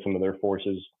 training with some of their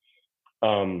forces.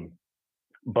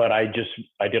 But I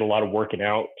did a lot of working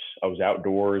out. I was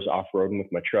outdoors, off-roading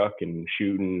with my truck and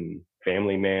shooting,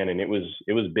 family man, and it was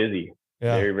busy,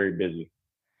 very, very busy.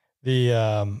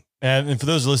 And for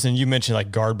those listening, you mentioned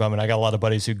like guard bum, and I got a lot of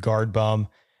buddies who guard bum,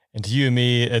 and to you and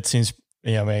me, it seems,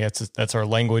 I mean, that's our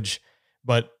language,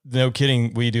 but no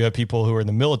kidding. We do have people who are in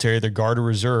the military, they're guard or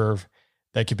reserve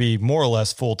that could be more or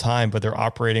less full time, but they're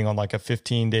operating on like a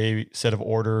 15-day set of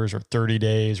orders or 30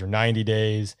 days or 90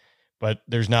 days, but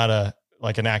there's not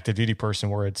an active duty person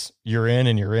where it's you're in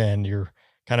and you're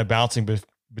kind of bouncing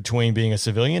between being a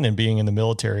civilian and being in the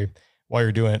military while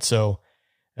you're doing it. So,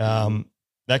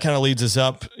 that kind of leads us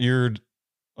up.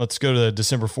 Let's go to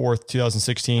December 4th,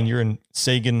 2016. You're in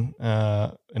Sagan,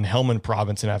 in Helmand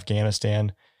province in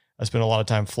Afghanistan. I spent a lot of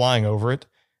time flying over it.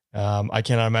 I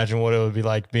cannot imagine what it would be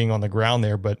like being on the ground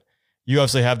there, but you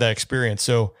obviously have that experience.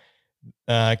 So,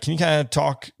 can you kind of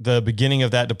talk the beginning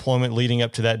of that deployment leading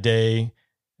up to that day,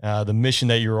 the mission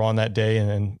that you were on that day, and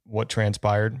then what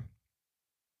transpired?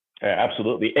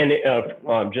 Absolutely. And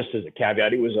just as a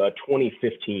caveat, it was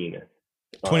 2015.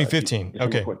 2015.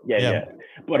 Okay. Yeah.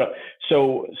 But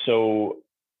so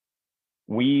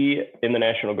we in the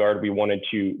National Guard,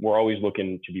 we're always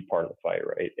looking to be part of the fight,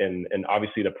 right? And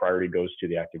obviously the priority goes to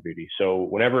the active duty. So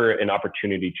whenever an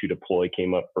opportunity to deploy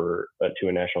came up to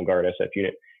a National Guard SF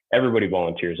unit, everybody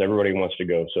volunteers. Everybody wants to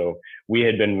go. So we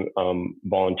had been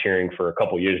volunteering for a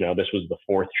couple of years now. This was the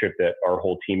fourth trip that our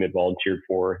whole team had volunteered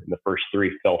for, and the first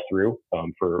three fell through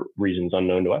for reasons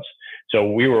unknown to us.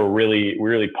 So we were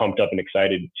really pumped up and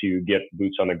excited to get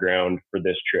boots on the ground for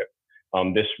this trip.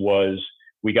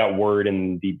 We got word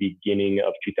in the beginning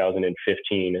of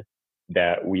 2015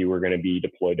 that we were going to be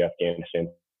deployed to Afghanistan.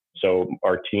 So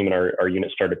our team and our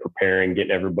unit started preparing,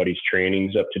 getting everybody's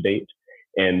trainings up to date.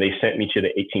 And they sent me to the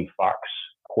 18 Fox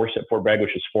course at Fort Bragg,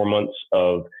 which was 4 months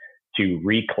to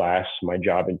reclass my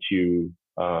job into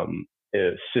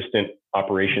assistant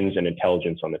operations and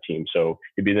intelligence on the team. So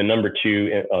it'd be the number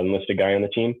 2 enlisted guy on the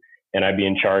team, and I'd be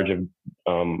in charge of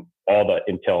all the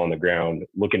intel on the ground,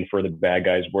 looking for the bad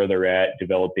guys, where they're at,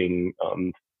 developing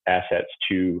assets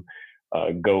to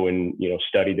go and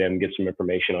study them, get some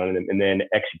information on them, and then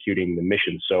executing the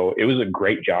mission. So it was a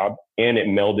great job, and it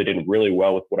melded in really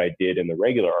well with what I did in the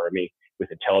regular Army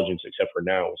with intelligence, except for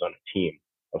now it was on a team.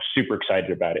 I was super excited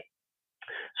about it.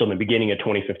 So in the beginning of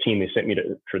 2015, they sent me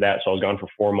for that. So I was gone for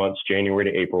 4 months, January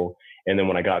to April. And then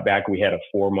when I got back, we had a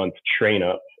 4-month train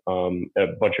up, a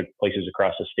bunch of places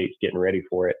across the states getting ready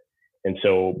for it. And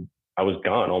so I was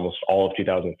gone almost all of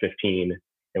 2015.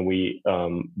 And we,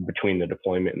 between the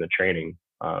deployment and the training,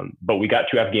 but we got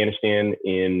to Afghanistan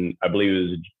in, I believe it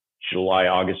was July,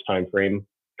 August timeframe,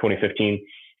 2015.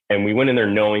 And we went in there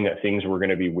knowing that things were going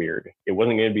to be weird. It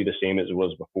wasn't going to be the same as it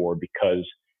was before, because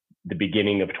the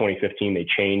beginning of 2015, they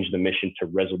changed the mission to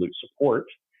Resolute Support,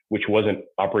 which wasn't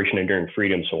Operation Enduring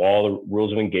Freedom. So all the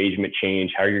rules of engagement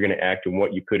changed, how you're going to act and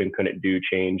what you could and couldn't do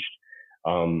changed.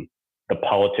 The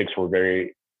politics were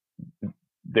very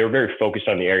focused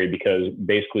on the area, because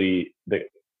basically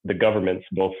the governments,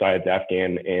 both sides,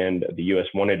 Afghan and the U.S.,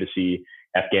 wanted to see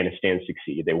Afghanistan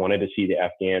succeed. They wanted to see the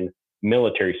Afghan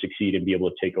military succeed and be able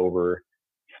to take over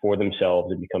for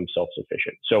themselves and become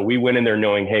self-sufficient. So we went in there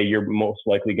knowing, hey, you're most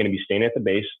likely going to be staying at the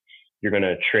base. You're going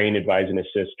to train, advise, and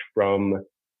assist from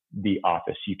the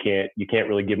office. You can't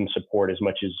really give them support as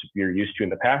much as you're used to in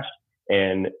the past,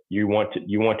 and you want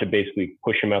to basically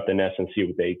push them out the nest and see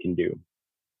what they can do.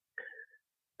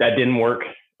 That didn't work.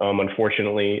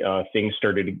 Unfortunately, things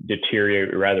started to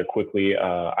deteriorate rather quickly.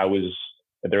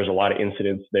 There was a lot of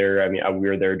incidents there. I mean, we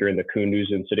were there during the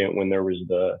Kunduz incident when there was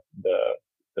the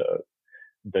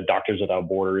Doctors Without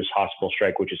Borders hospital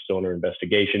strike, which is still under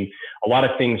investigation. A lot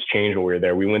of things changed while we were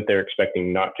there. We went there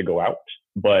expecting not to go out,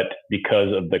 but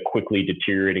because of the quickly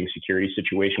deteriorating security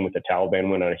situation with the Taliban,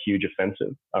 went on a huge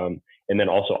offensive. And then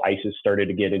also ISIS started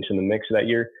to get into the mix that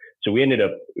year. So we ended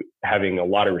up having a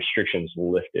lot of restrictions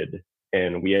lifted,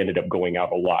 and we ended up going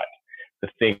out a lot. The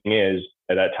thing is,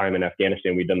 at that time in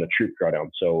Afghanistan, we'd done the troop drawdown.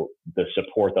 So the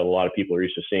support that a lot of people are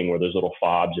used to seeing, where those little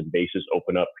FOBs and bases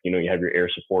open up, you have your air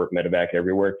support, medevac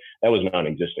everywhere, that was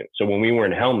non-existent. So when we were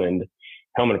in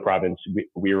Helmand province,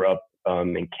 we were up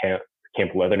in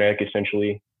Camp Leatherneck,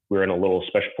 essentially. We were in a little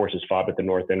special forces FOB at the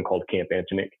north end called Camp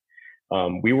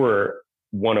Antonik. We were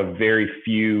one of very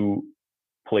few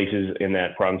places in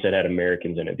that province that had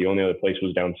Americans in it. The only other place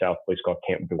was down south, a place called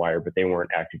Camp Dwyer, but they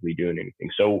weren't actively doing anything.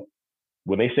 So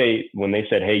when they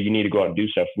said, hey, you need to go out and do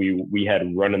stuff, we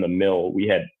had run in the mill. We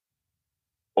had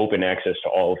open access to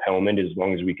all of Helmand as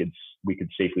long as we could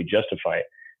safely justify it.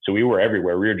 So we were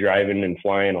everywhere. We were driving and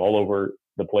flying all over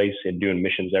the place and doing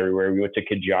missions everywhere. We went to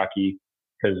Kajaki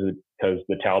because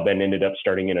the Taliban ended up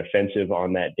starting an offensive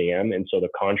on that dam. And so the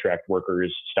contract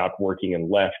workers stopped working and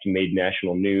left, made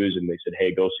national news, and they said,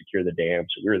 hey, go secure the dam.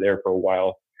 So we were there for a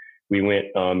while. We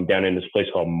went down in this place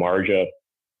called Marja,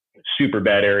 super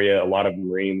bad area. A lot of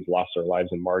Marines lost their lives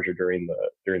in Marja during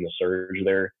the surge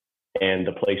there. And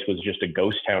the place was just a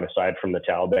ghost town aside from the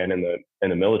Taliban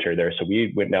and the military there. So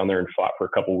we went down there and fought for a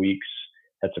couple of weeks,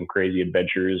 had some crazy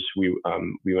adventures. We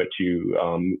went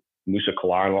to Musa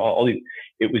Kalan.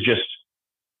 It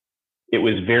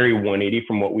was very 180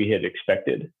 from what we had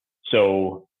expected.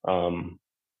 So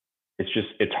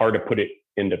it's hard to put it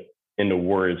into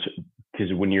words,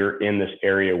 because when you're in this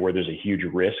area where there's a huge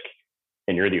risk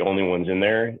and you're the only ones in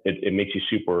there, it makes you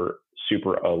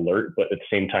super alert, but at the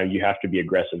same time you have to be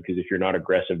aggressive, because if you're not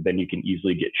aggressive, then you can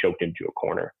easily get choked into a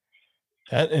corner.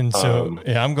 I'm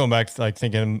going back to like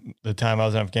thinking the time I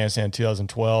was in Afghanistan in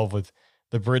 2012 with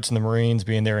the Brits and the Marines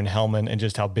being there in Helmand, and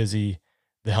just how busy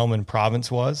the Helmand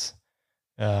province was,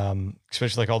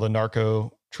 especially like all the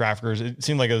narco traffickers. It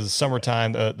seemed like it was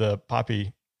summertime, the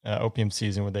poppy opium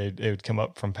season, where they would come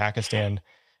up from Pakistan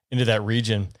into that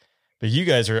region. But you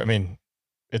guys are, I mean,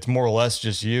 it's more or less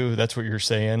just you. That's what you're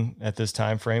saying at this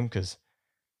time frame. Cause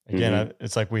again,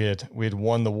 it's like we had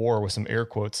won the war with some air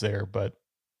quotes there, but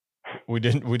we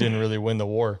didn't really win the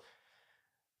war,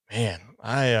 man.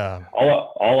 All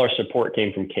our support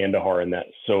came from Kandahar in that.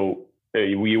 So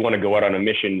you want to go out on a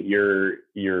mission, your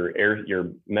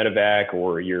medevac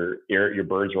or your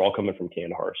birds are all coming from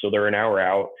Kandahar. So they're an hour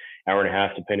out, hour and a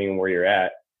half, depending on where you're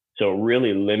at. So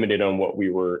really limited on what we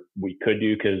could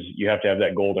do, because you have to have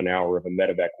that golden hour of a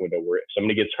medevac window where if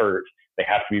somebody gets hurt, they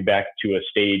have to be back to a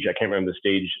stage. I can't remember the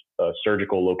stage,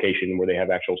 surgical location where they have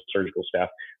actual surgical staff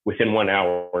within 1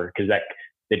 hour, because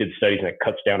they did studies and that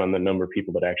cuts down on the number of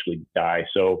people that actually die.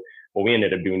 So what we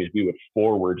ended up doing is we would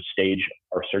forward stage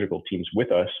our surgical teams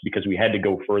with us, because we had to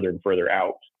go further and further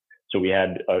out. So we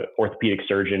had an orthopedic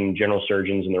surgeon, general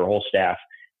surgeons, and their whole staff.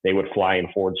 They would fly and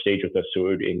forward stage with us, so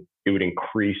it would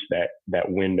increase that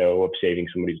window of saving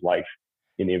somebody's life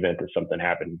in the event that something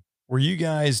happened. Were you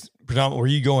guys predominantly, were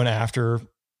you going after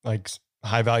like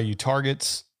high value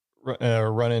targets,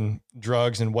 running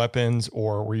drugs and weapons,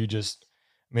 or were you just,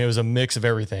 I mean, it was a mix of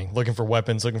everything, looking for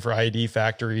weapons, looking for IED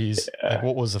factories? Like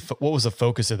what was the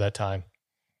focus at that time?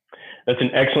 That's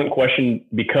an excellent question,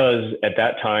 because at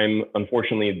that time,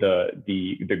 unfortunately,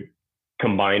 the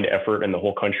combined effort in the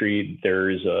whole country, there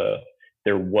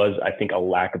was, I think, a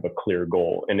lack of a clear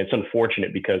goal. And it's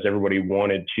unfortunate, because everybody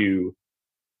wanted to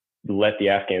let the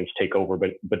Afghans take over.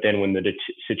 But then when the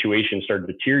situation started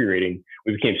deteriorating,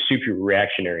 we became super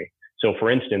reactionary. So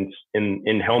for instance, in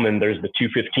Helmand, there's the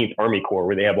 215th Army Corps,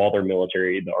 where they have all their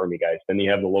military, the Army guys. Then you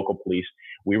have the local police.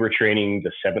 We were training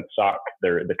the 7th SOC,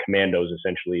 the commandos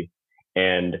essentially.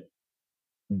 And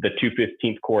the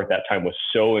 215th Corps at that time was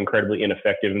so incredibly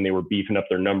ineffective, and they were beefing up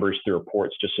their numbers through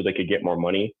reports just so they could get more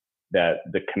money, that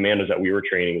the commandos that we were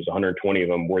training, was 120 of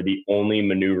them, were the only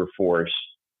maneuver force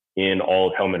in all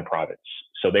of Helmand province.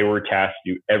 So they were tasked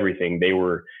to do everything. They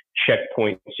were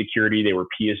checkpoint security. They were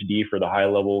PSD for the high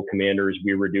level commanders.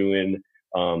 We were doing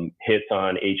hits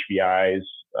on HVIs.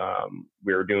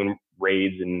 We were doing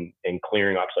raids and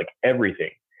clearing ops, like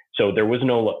everything. So there was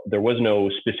no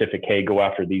specific, hey, go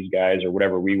after these guys or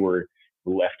whatever. We were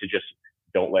left to just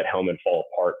don't let Helmand fall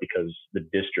apart, because the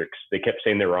districts, they kept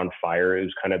saying they were on fire. It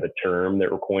was kind of the term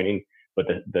that we're coining, but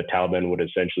the Taliban would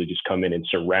essentially just come in and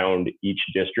surround each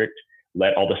district,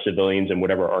 let all the civilians and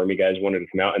whatever army guys wanted to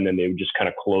come out, and then they would just kind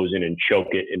of close in and choke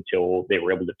it until they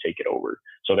were able to take it over.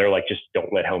 So they're like, just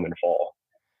don't let Helmand fall.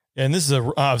 And this is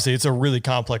obviously it's a really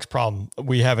complex problem.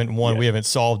 We haven't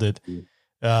solved it.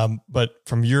 But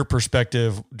from your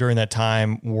perspective during that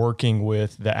time, working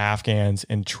with the Afghans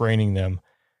and training them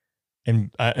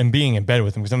and being in bed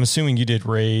with them, because I'm assuming you did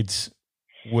raids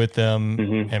with them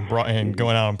and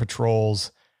going out on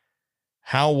patrols.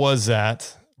 How was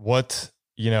that?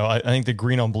 I think the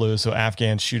green on blue, so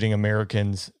Afghans shooting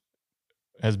Americans,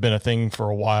 has been a thing for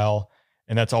a while,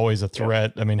 and that's always a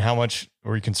threat. Yeah. I mean, how much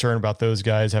were you concerned about those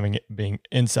guys being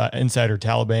insider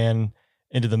Taliban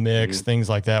into the mix, things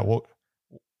like that? What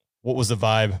was the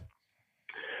vibe?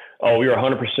 Oh, we were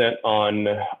 100%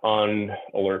 on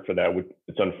alert for that.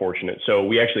 It's unfortunate. So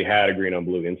we actually had a green on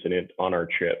blue incident on our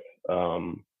trip.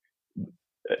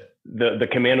 the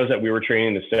commandos that we were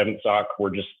training, the 7th SOC,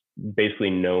 were just basically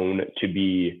known to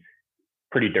be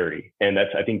pretty dirty. And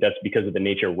I think that's because of the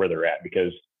nature of where they're at,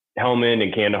 because Helmand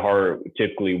and Kandahar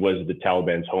typically was the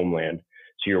Taliban's homeland.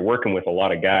 So you're working with a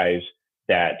lot of guys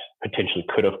that potentially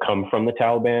could have come from the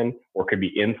Taliban or could be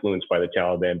influenced by the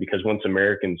Taliban, because once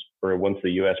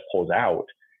the US pulls out,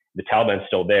 the Taliban's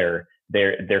still there.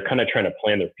 They're kind of trying to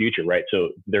plan their future, right?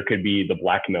 So there could be the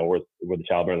blackmail where the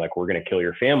Taliban are like, we're going to kill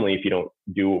your family if you don't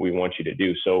do what we want you to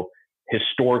do. So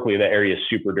historically, that area is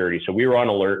super dirty. So we were on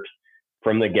alert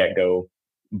from the get-go,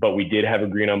 but we did have a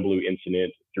green on blue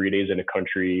incident 3 days in the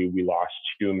country. We lost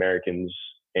 2 Americans,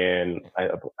 and I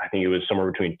think it was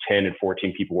somewhere between 10 and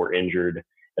 14 people were injured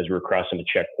as we were crossing the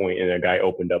checkpoint, and a guy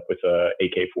opened up with a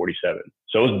AK-47.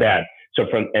 So it was bad. So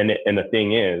and the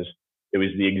thing is, it was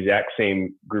the exact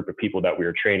same group of people that we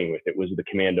were training with. It was the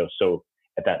commandos. So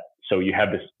you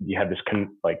have this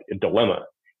like a dilemma.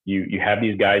 You have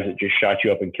these guys that just shot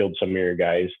you up and killed some of your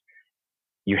guys.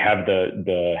 You have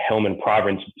the Helmand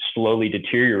province slowly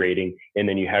deteriorating, and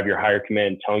then you have your higher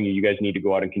command telling you guys need to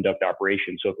go out and conduct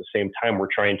operations. So at the same time, we're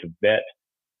trying to vet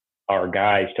our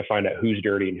guys to find out who's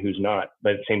dirty and who's not,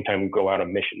 but at the same time, we go out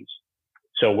on missions.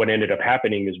 So what ended up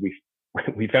happening is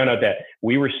we found out that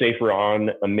we were safer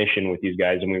on a mission with these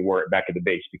guys than we were back at the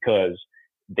base, because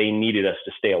they needed us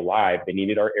to stay alive. They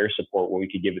needed our air support when we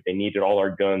could give it. They needed all our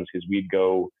guns, because we'd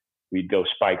go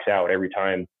spikes out every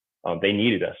time. They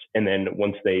needed us. And then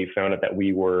once they found out that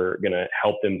we were going to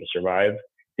help them to survive,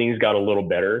 things got a little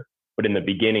better. But in the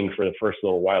beginning, for the first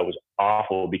little while, it was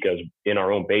awful, because in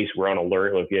our own base, we're on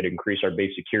alert. Like, we had to increase our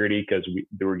base security because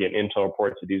they were getting intel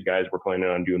reports that these guys were planning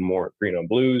on doing more green on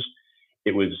blues.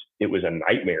 It was a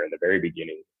nightmare in the very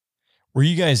beginning. Were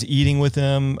you guys eating with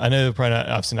them? I know probably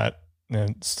obviously not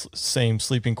same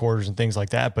sleeping quarters and things like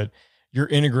that, but you're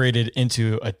integrated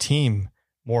into a team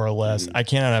more or less. Mm-hmm. I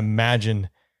cannot imagine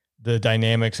the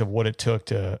dynamics of what it took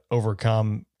to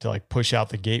overcome, to like push out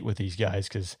the gate with these guys.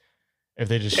 Cause if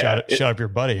they just shut up your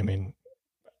buddy, I mean,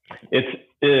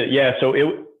 so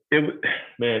it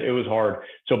was hard.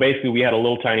 So basically we had a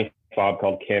little tiny fob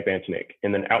called Camp Antonik.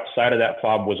 And then outside of that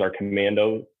fob was our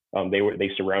commando.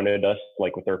 They surrounded us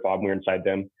like with their fob. We were inside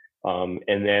them.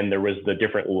 And then there was the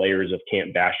different layers of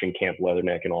Camp Bastion, Camp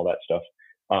Leatherneck, and all that stuff.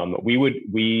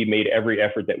 We made every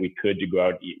effort that we could to go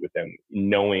out and eat with them,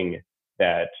 knowing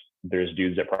that there's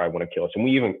dudes that probably want to kill us. And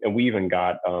we even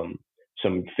got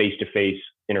some face-to-face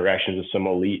interactions with some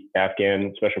elite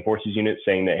Afghan special forces units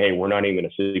saying that, hey, we're not even going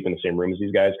to sleep in the same room as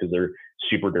these guys because they're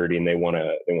super dirty and they want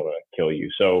to kill you.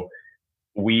 So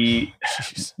we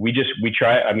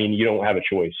try. I mean, you don't have a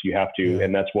choice. You have to,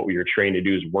 and that's what we were trained to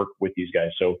do, is work with these guys.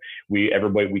 So we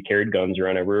carried guns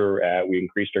around everywhere we were at. We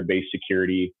increased our base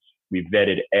security. We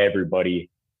vetted everybody,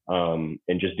 and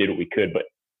just did what we could. But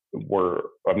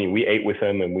we ate with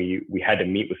them, and we had to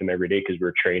meet with them every day because we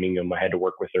were training them. I had to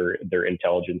work with their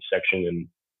intelligence section, and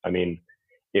I mean,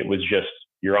 it was just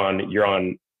you're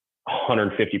on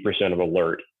 150% of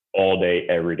alert all day,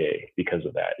 every day because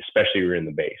of that, especially when you're in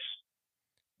the base.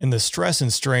 And the stress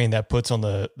and strain that puts on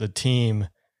the team,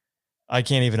 I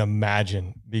can't even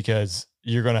imagine, because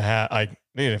you're going to have,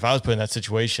 if I was put in that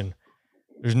situation,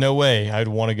 there's no way I'd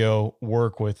want to go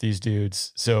work with these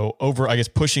dudes. So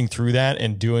pushing through that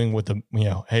and doing what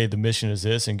hey, the mission is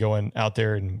this, and going out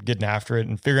there and getting after it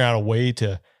and figuring out a way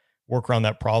to work around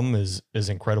that problem is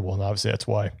incredible. And obviously that's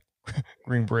why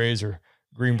Green Berets,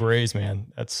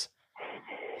 man, that's,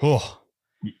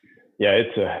 Yeah,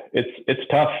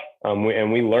 it's tough.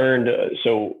 We learned,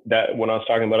 so that when I was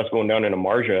talking about us going down into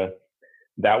Marja,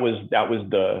 there was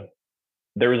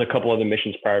a couple other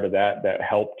missions prior to that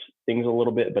helped things a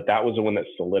little bit, but that was the one that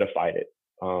solidified it,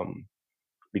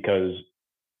 because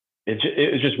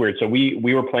it was just weird. So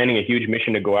we were planning a huge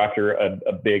mission to go after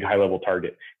a big high level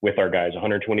target with our guys,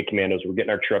 120 commandos. We're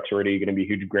getting our trucks ready, going to be a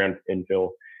huge ground infill,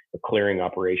 a clearing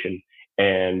operation.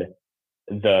 And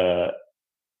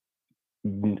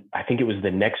I think it was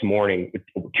the next morning,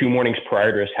 2 mornings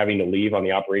prior to us having to leave on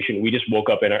the operation, we just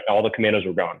woke up and all the commandos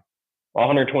were gone. All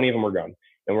 120 of them were gone.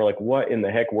 And we're like, what in the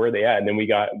heck, where are they at? And then we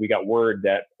got word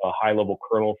that a high level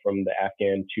colonel from the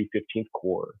Afghan 215th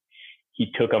Corps,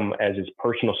 he took them as his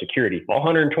personal security, all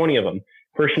 120 of them,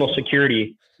 personal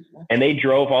security. And they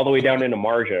drove all the way down into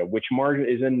Marja, which Marja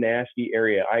is a nasty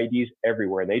area, IEDs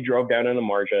everywhere. And they drove down into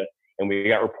Marja, and we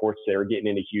got reports they were getting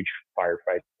into huge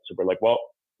firefights. So we're like, well,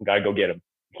 gotta go get them.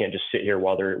 You can't just sit here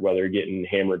while they're getting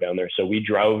hammered down there. So we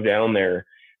drove down there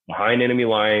behind enemy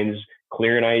lines,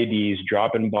 clearing IEDs,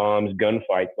 dropping bombs,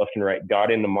 gunfights left and right,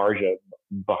 got into Marja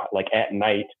like at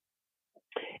night.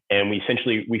 And we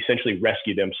essentially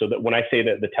rescued them. So that when I say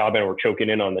that the Taliban were choking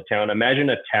in on the town, imagine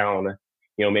a town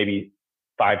maybe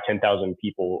 5,000-10,000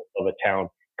 people of a town,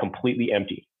 completely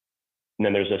empty. And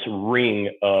then there's this ring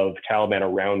of Taliban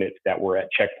around it that were at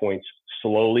checkpoints,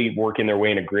 slowly working their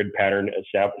way in a grid pattern,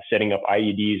 setting up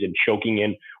IEDs and choking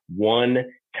in one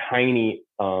tiny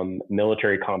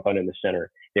military compound in the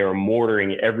center. They were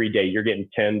mortaring every day. You're getting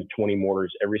 10 to 20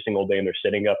 mortars every single day, and they're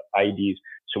setting up IEDs.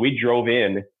 So we drove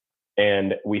in,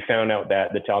 and we found out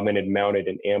that the Taliban had mounted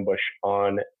an ambush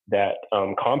on that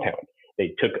compound.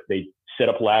 They set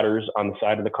up ladders on the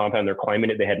side of the compound. They're climbing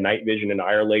it. They had night vision and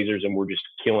IR lasers, and were just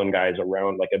killing guys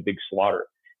around like a big slaughter.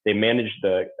 They managed,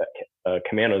 the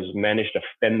commandos managed to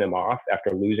fend them off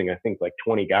after losing, I think, like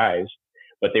 20 guys.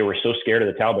 But they were so scared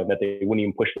of the Taliban that they wouldn't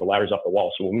even push the ladders off the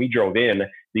wall. So when we drove in,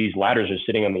 these ladders are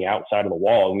sitting on the outside of the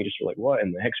wall, and we just were like, what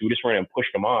in the heck? So we just ran and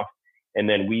pushed them off. And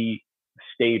then we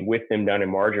stayed with them down in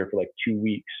Marjorie for like 2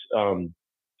 weeks,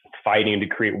 fighting to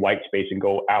create white space and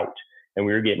go out. And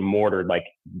we were getting mortared, like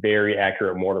very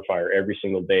accurate mortar fire every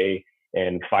single day,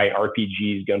 and fight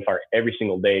RPGs, gunfire every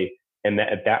single day. And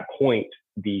at that point,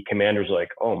 the commanders were like,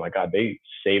 oh my God, they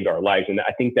saved our lives. And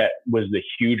I think that was the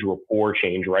huge rapport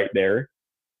change right there.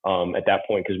 At that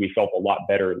point, because we felt a lot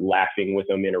better laughing with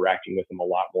them, interacting with them a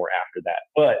lot more after that.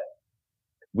 But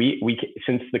we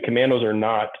since the commandos are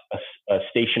not a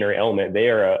stationary element, they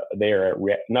are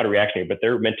not a reactionary, but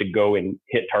they're meant to go and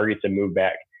hit targets and move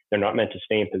back. They're not meant to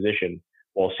stay in position.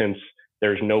 Well, since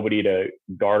there's nobody to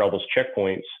guard all those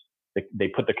checkpoints, they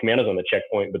put the commandos on the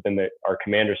checkpoint, but then our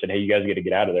commander said, hey, you guys got to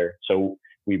get out of there. So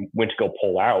we went to go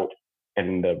pull out.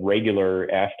 And the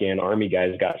regular Afghan army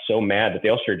guys got so mad that they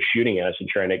all started shooting at us and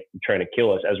trying to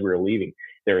kill us as we were leaving.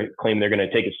 They were claiming they're going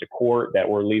to take us to court, that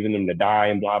we're leaving them to die,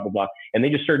 and blah, blah, blah. And they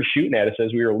just started shooting at us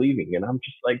as we were leaving. And I'm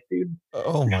just like, dude,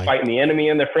 fighting the enemy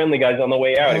and the friendly guys on the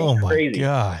way out. It was crazy. Oh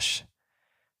my gosh,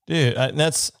 dude,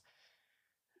 that's,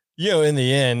 in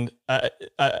the end,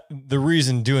 the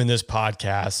reason doing this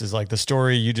podcast is like the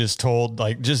story you just told,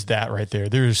 like just that right there.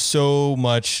 There's so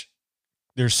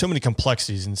many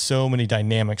complexities and so many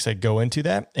dynamics that go into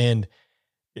that. And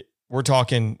we're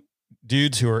talking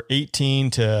dudes who are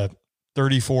 18 to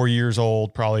 34 years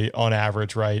old, probably on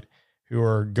average, right? Who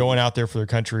are going out there for their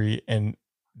country and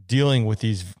dealing with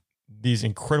these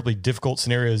incredibly difficult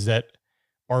scenarios that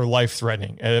are life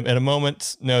threatening. At a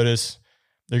moment's notice,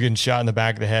 they're getting shot in the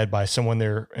back of the head by someone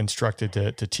they're instructed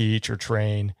to teach or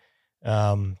train.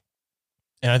 And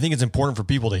I think it's important for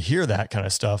people to hear that kind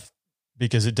of stuff,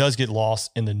 because it does get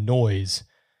lost in the noise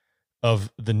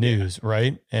of the news,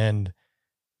 right? And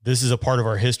this is a part of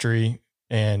our history,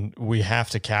 and we have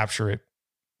to capture it,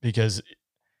 because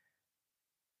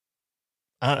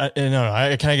I kind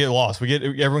of get lost.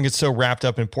 Everyone gets so wrapped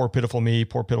up in poor pitiful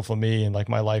me, and like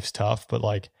my life's tough, but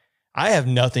like I have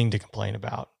nothing to complain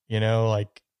about,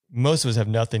 like most of us have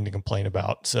nothing to complain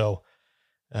about. So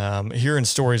hearing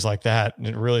stories like that,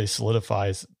 it really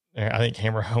solidifies, I think,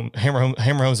 hammer home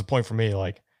the point for me.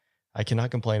 Like, I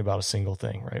cannot complain about a single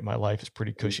thing, right? My life is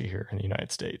pretty cushy here in the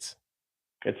United States.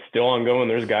 It's still ongoing.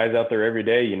 There's guys out there every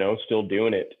day, still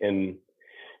doing it. And,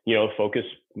 focus,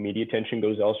 media attention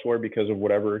goes elsewhere because of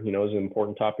whatever, is an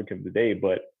important topic of the day,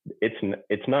 but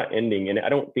it's not ending. And I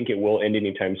don't think it will end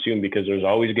anytime soon, because there's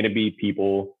always going to be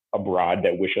people abroad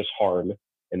that wish us harm.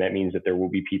 And that means that there will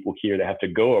be people here that have to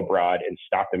go abroad and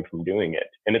stop them from doing it.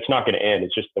 And it's not going to end.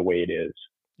 It's just the way it is.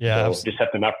 Yeah. So just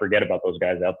have to not forget about those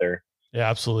guys out there. Yeah,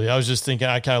 absolutely. I was just thinking,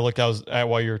 I kind of looked,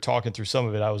 while you were talking through some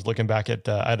of it, I was looking back at,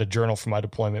 I had a journal from my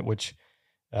deployment, which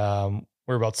we're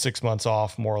about 6 months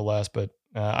off more or less, but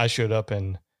I showed up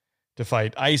to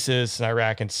fight ISIS in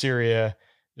Iraq and Syria,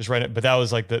 just right. But that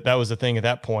was the thing at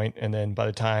that point. And then by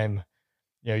the time,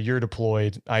 you're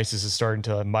deployed, ISIS is starting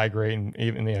to migrate, and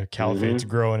even caliphate's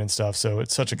growing and stuff. So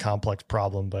it's such a complex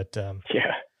problem, but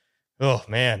yeah. Oh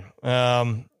man.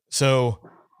 So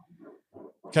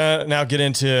kind of now get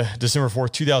into December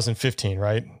 4th, 2015,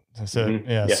 right? So,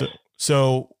 yeah. Yes.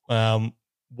 So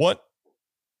what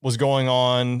was going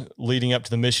on leading up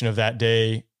to the mission of that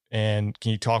day? And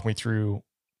can you talk me through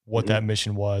what that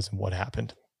mission was and what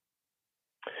happened?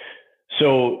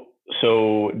 So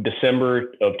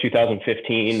December of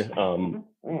 2015,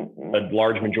 a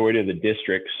large majority of the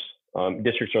districts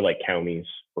are like counties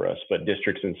for us, but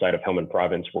districts inside of Helmand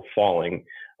province were falling.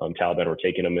 Taliban were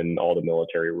taking them, and all the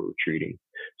military were retreating.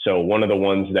 So one of the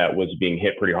ones that was being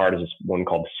hit pretty hard is this one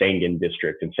called Sangin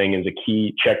district. And Sangin's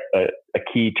a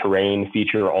key terrain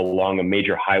feature along a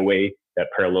major highway that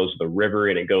parallels the river,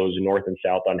 and it goes north and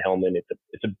south on Helmand.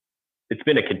 It's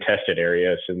been a contested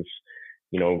area since,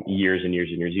 years and years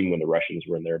and years, even when the Russians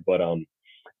were in there. But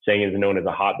Sangin is known as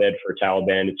a hotbed for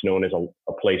Taliban. It's known as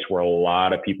a place where a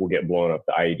lot of people get blown up.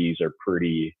 The IEDs are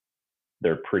pretty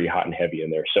they're pretty hot and heavy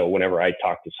in there. So whenever I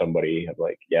talk to somebody, I'm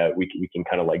like, yeah, we can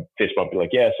kind of like fist bump, be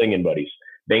like, yeah, singing buddies,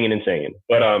 banging and singing.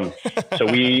 But so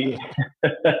we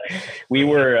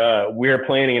were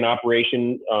planning an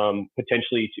operation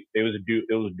potentially. It was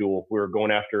a duel. We were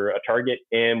going after a target,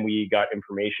 and we got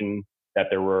information that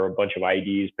there were a bunch of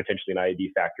IEDs, potentially an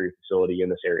IED factory facility in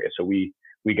this area. So we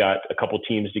got a couple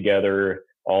teams together,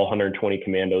 all 120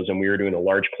 commandos, and we were doing a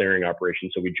large clearing operation.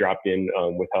 So we dropped in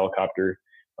with helicopter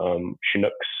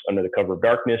Chinooks under the cover of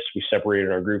darkness. We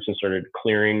separated our groups and started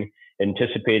clearing,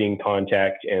 anticipating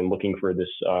contact, and looking for this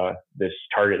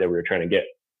target that we were trying to get.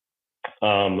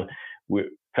 We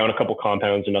found a couple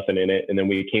compounds and nothing in it, and then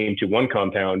we came to one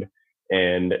compound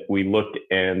and we looked,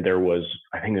 and there was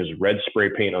red spray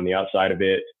paint on the outside of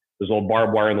it. There's a little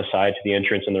barbed wire on the side to the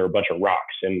entrance, and there were a bunch of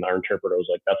rocks. And our interpreter was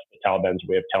like, that's the Taliban's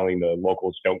way of telling the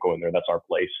locals, don't go in there. That's our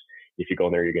place. If you go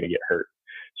in there, you're going to get hurt.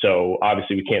 So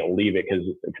obviously we can't leave it because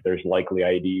there's likely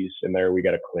IEDs in there. We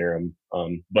got to clear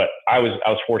them. But I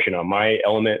was fortunate on my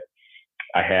element.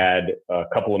 I had a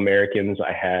couple Americans.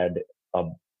 I had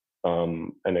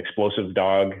an explosive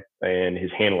dog and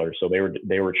his handler. So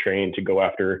they were trained to go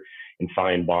after and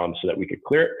find bombs so that we could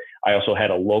clear it. I also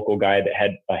had a local guy that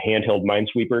had a handheld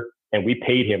minesweeper, and we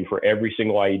paid him for every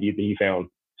single IED that he found.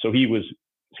 So he was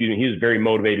very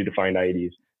motivated to find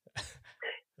IEDs.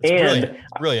 And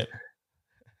brilliant.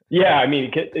 Yeah, I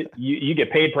mean, you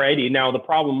get paid per IED. Now, the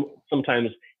problem sometimes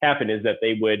happened is that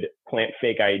they would plant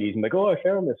fake IEDs and like, oh, I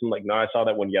found this. I'm like, no, I saw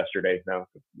that one yesterday. No,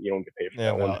 you don't get paid for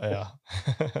that one.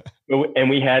 Yeah. And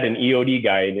we had an EOD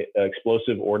guy,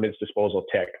 explosive ordnance disposal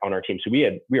tech, on our team. So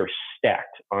we were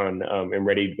stacked on and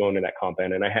ready to go into that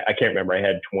compound. And I can't remember. I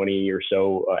had 20 or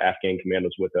so Afghan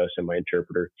commandos with us and my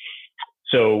interpreter.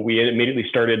 So we immediately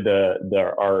started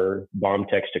our bomb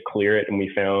techs to clear it, and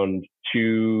we found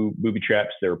 2 booby traps.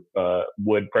 They're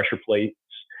wood pressure plates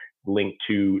linked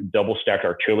to double stacked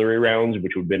artillery rounds,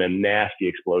 which would have been a nasty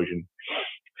explosion.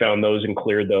 Found those and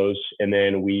cleared those, and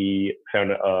then we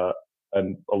found I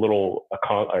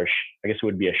guess it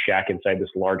would be a shack inside this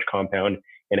large compound,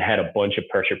 and it had a bunch of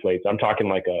pressure plates. I'm talking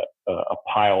like a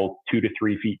pile 2 to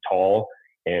 3 feet tall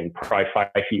and probably 5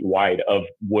 feet wide of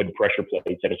wood pressure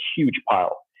plates at a huge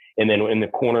pile. And then in the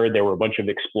corner, there were a bunch of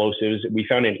explosives. We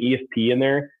found an EFP in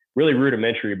there, really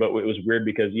rudimentary, but it was weird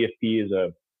because EFP is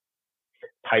a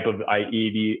type of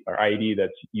IED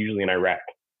that's usually in Iraq.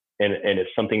 And it's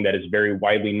something that is very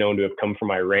widely known to have come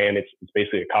from Iran. It's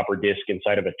basically a copper disc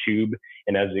inside of a tube.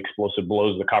 And as the explosive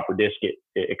blows the copper disc, it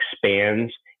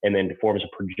expands and then forms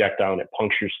a projectile, and it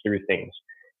punctures through things.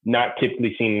 Not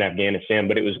typically seen in Afghanistan,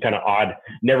 but it was kind of odd.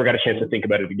 Never got a chance to think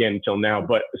about it again until now.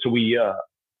 But so we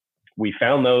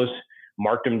found those,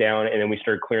 marked them down, and then we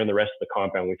started clearing the rest of the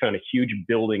compound. We found a huge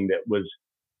building that was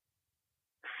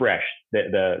fresh,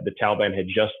 that the Taliban had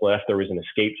just left. There was an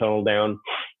escape tunnel down,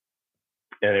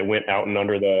 and it went out and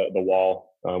under the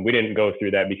wall. We didn't go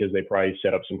through that because they probably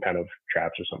set up some kind of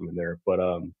traps or something in there. But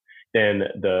then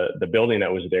the building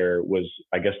that was there was,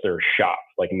 I guess, their shop,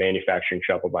 like manufacturing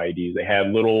shop of IEDs. They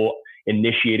had little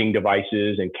initiating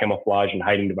devices and camouflage and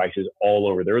hiding devices all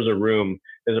over. There was a room,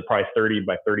 there's a probably 30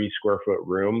 by 30 square foot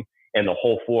room, and the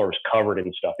whole floor was covered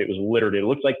in stuff. It was littered. It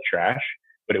looked like trash,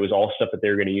 but it was all stuff that they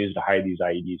were going to use to hide these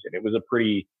IEDs. And it was a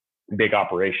pretty big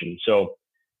operation. So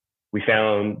we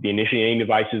found the initiating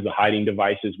devices, the hiding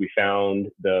devices. We found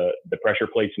the pressure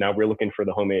plates. Now we're looking for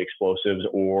the homemade explosives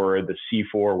or the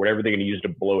C4, whatever they're going to use to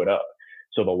blow it up.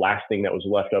 So the last thing that was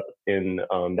left up in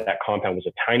that compound was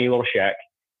a tiny little shack.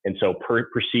 And so per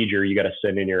procedure, you got to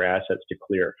send in your assets to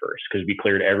clear it first, because we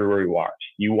cleared everywhere we walked.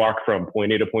 You walk from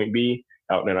point A to point B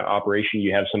out in an operation,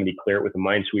 you have somebody clear it with a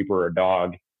minesweeper or a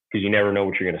dog, because you never know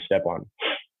what you're going to step on.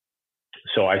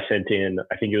 So I sent in,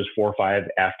 I think it was 4 or 5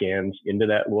 Afghans into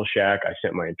that little shack. I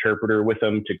sent my interpreter with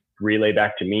them to relay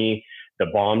back to me. The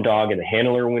bomb dog and the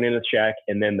handler went in the shack,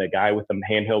 and then the guy with the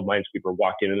handheld minesweeper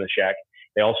walked into the shack.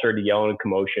 They all started yelling in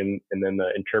commotion, and then the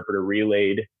interpreter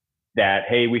relayed that,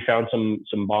 hey, we found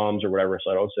some bombs or whatever.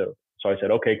 So I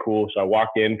said, okay, cool. So I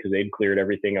walked in because they'd cleared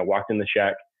everything. I walked in the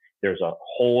shack. There's a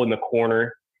hole in the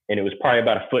corner, and it was probably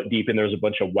about a foot deep, and there was a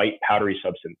bunch of white powdery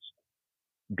substance.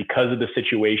 Because of the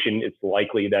situation, it's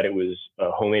likely that it was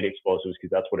homemade explosives,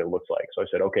 because that's what it looks like. So I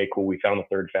said, okay, cool. We found the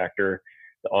third factor,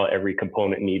 every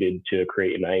component needed to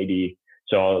create an IED.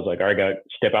 So I was like, all right, I got to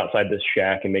step outside this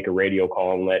shack and make a radio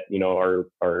call and let,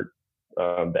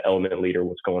 the element leader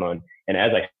what's going on. And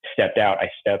as I stepped out, I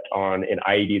stepped on an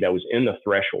IED that was in the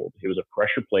threshold. It was a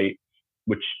pressure plate,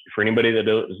 which for anybody that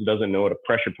doesn't know what a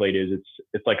pressure plate is,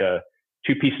 it's like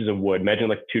 2 pieces of wood. Imagine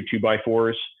like 2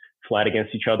 2x4s flat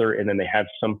against each other, and then they have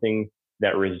something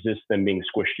that resists them being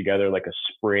squished together, like a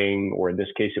spring, or in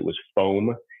this case, it was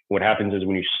foam. What happens is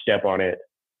when you step on it,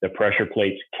 the pressure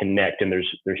plates connect, and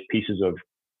there's pieces of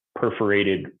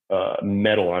perforated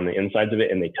metal on the insides of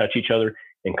it, and they touch each other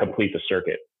and complete the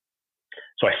circuit.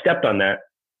 So I stepped on that.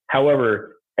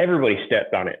 However, everybody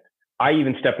stepped on it. I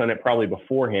even stepped on it probably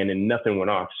beforehand, and nothing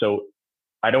went off. So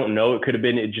I don't know. It could have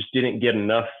been it just didn't get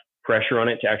enough pressure on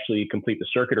it to actually complete the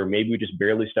circuit, or maybe we just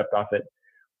barely stepped off it.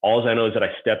 All I know is that I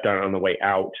stepped on it on the way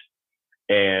out,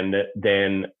 and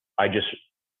then it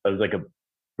was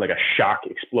like a shock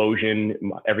explosion.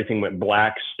 Everything went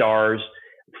black, stars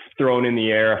thrown in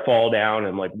the air, I fall down.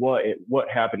 I'm like, what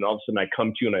happened? All of a sudden I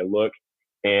come to and I look,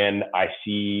 and I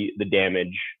see the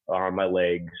damage on my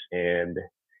legs, and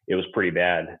it was pretty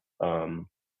bad.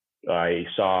 I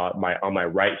saw on my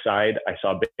right side, I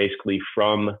saw basically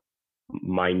from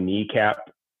my kneecap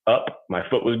up, my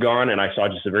foot was gone, and I saw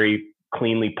just a very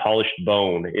cleanly polished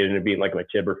bone. It ended up being like my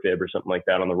tib or fib or something like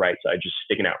that on the right side, just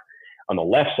sticking out. On the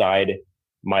left side,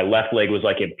 my left leg was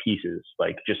like in pieces,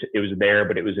 like just it was there,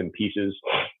 but it was in pieces.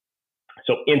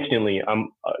 So instantly, I'm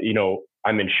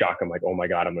in shock. I'm like, oh my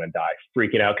God, I'm gonna die,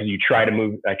 freaking out, because you try to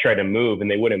move. I tried to move,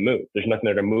 and they wouldn't move. There's nothing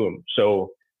there to move them. So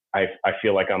I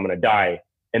feel like I'm gonna die.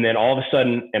 And then all of a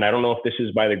sudden, and I don't know if this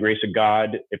is by the grace of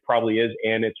God, it probably is,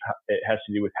 and it has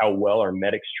to do with how well our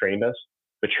medics trained us.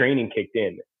 The training kicked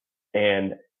in,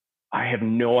 and I have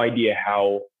no idea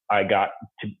how I got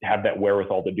to have that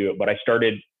wherewithal to do it. But I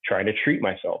started trying to treat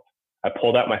myself. I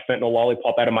pulled out my fentanyl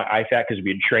lollipop out of my IFAK because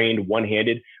we had trained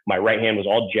one-handed. My right hand was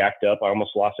all jacked up. I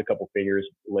almost lost a couple fingers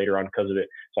later on because of it.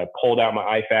 So I pulled out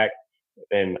my IFAK,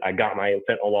 and I got my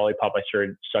fentanyl lollipop. I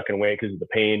started sucking away because of the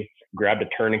pain, grabbed a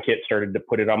tourniquet, started to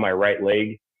put it on my right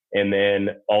leg. And then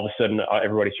all of a sudden,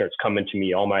 everybody starts coming to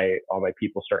me. All my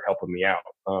people start helping me out.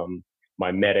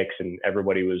 My medics and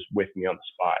everybody was with me on the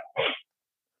spot.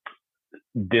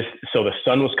 So the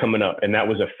sun was coming up, and that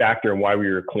was a factor in why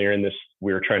we were clearing this.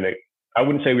 We were trying to, I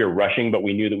wouldn't say we were rushing, but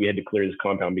we knew that we had to clear this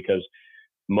compound because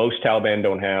most Taliban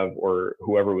don't have, or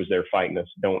whoever was there fighting us,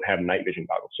 don't have night vision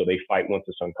goggles. So they fight once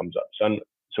the sun comes up.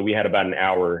 So we had about an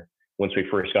hour once we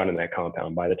first got in that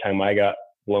compound. By the time I got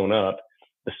blown up,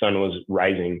 the sun was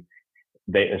rising.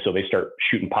 So they start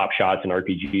shooting pop shots and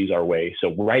RPGs our way.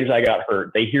 So right as I got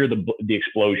hurt, they hear the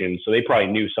explosion. So they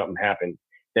probably knew something happened.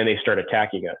 Then they start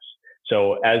attacking us.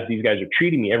 So as these guys are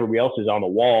treating me, everybody else is on the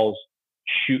walls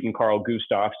shooting Carl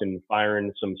Gustafs and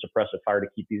firing some suppressive fire to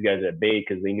keep these guys at bay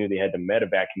because they knew they had to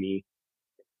medevac me.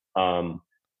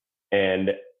 And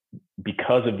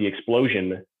because of the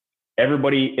explosion,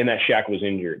 everybody in that shack was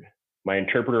injured. My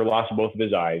interpreter lost both of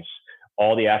his eyes.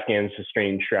 All the Afghans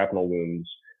sustained shrapnel wounds.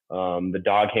 The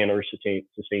dog handler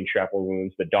sustained shrapnel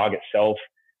wounds. The dog itself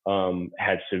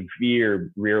had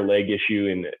severe rear leg issue,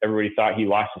 and everybody thought he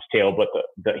lost his tail, but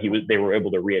they were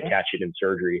able to reattach it in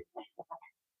surgery.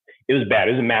 It was bad.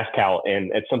 It was a mass cal,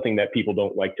 and it's something that people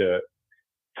don't like to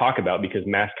talk about because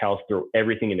mass cals throw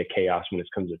everything into chaos when it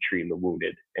comes to treating the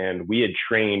wounded. And we had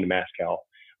trained mass cal.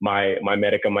 My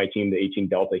medic on my team, the 18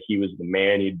 Delta, he was the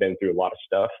man. He'd been through a lot of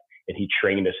stuff, and he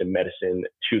trained us in medicine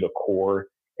to the core.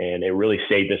 And it really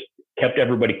saved us, kept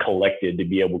everybody collected to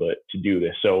be able to do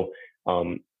this. So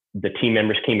the team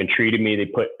members came and treated me. They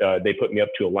put me up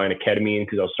to a line of ketamine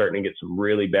because I was starting to get some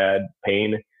really bad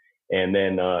pain. And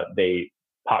then they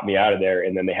popped me out of there.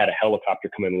 And then they had a helicopter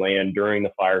come and land during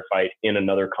the firefight in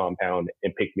another compound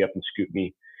and picked me up and scooped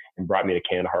me and brought me to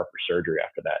Kandahar for surgery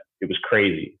after that. It was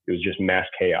crazy. It was just mass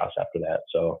chaos after that.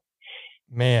 So,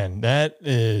 man, that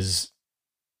is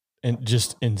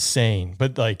just insane.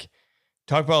 But like,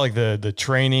 talk about like the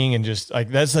training and just like,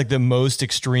 that's like the most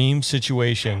extreme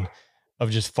situation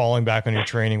of just falling back on your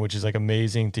training, which is like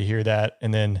amazing to hear that.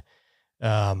 And then,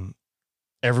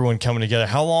 everyone coming together.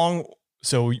 How long?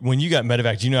 So when you got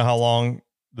medevac, do you know how long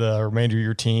the remainder of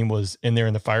your team was in there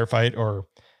in the firefight, or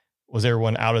was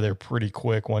everyone out of there pretty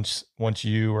quick once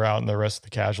you were out and the rest of the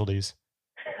casualties?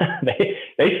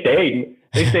 They stayed.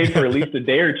 They stayed for at least a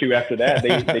day or two after that.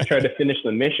 They tried to finish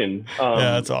the mission. Yeah,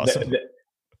 that's awesome.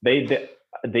 They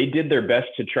did their best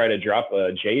to try to drop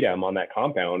a JDAM on that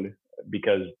compound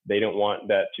because they don't want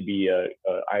that to be a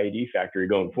IED factory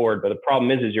going forward. But the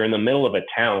problem is you're in the middle of a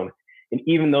town. And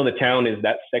even though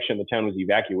that section of the town was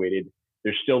evacuated,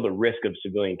 there's still the risk of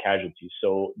civilian casualties.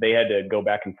 So they had to go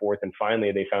back and forth. And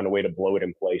finally, they found a way to blow it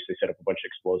in place. They set up a bunch of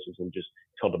explosives and just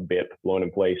held a BIP, blown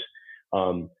in place.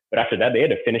 But after that, they had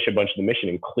to finish a bunch of the mission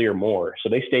and clear more. So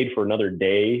they stayed for another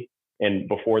day. And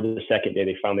before the second day,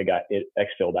 they finally got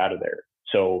exfilled out of there.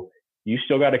 So you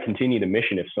still got to continue the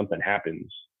mission if something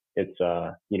happens. It's,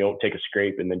 you don't take a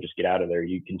scrape and then just get out of there.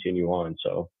 You continue on.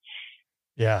 So,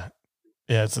 yeah.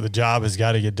 Yeah. So the job has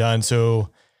got to get done. So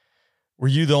were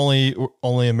you the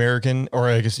only American, or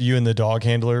I guess you and the dog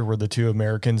handler were the two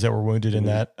Americans that were wounded in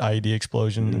that IED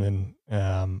explosion? Mm-hmm. And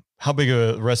then how big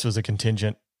of a rest was the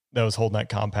contingent that was holding that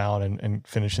compound and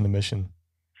finishing the mission?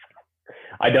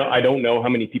 I don't know how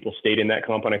many people stayed in that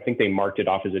compound. I think they marked it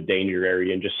off as a danger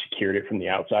area and just secured it from the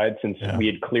outside, since we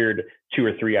had cleared 2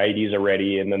 or 3 IEDs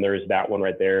already, and then there's that one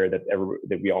right there that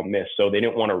we all missed. So they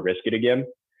didn't want to risk it again.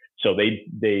 So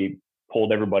they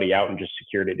pulled everybody out and just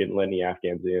secured it. Didn't let any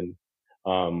Afghans in.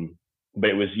 But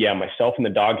it was myself and the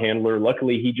dog handler.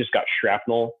 Luckily, he just got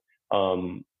shrapnel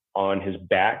on his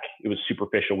back. It was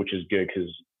superficial, which is good because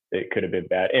it could have been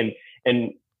bad. And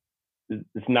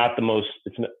it's not the most.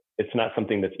 It's not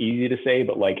something that's easy to say,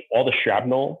 but like all the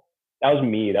shrapnel, that was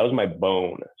me. That was my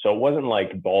bone. So it wasn't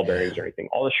like ball bearings or anything.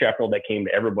 All the shrapnel that came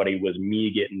to everybody was me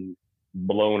getting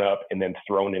blown up and then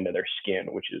thrown into their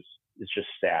skin, which is, it's just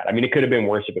sad. I mean, it could have been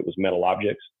worse if it was metal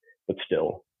objects, but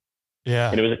still. Yeah.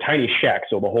 And it was a tiny shack.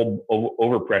 So the whole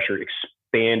overpressure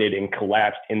expanded and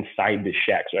collapsed inside the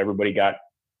shack. So everybody got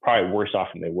probably worse off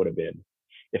than they would have been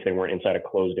if they weren't inside a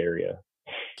closed area.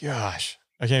 Gosh.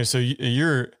 Okay. So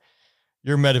you're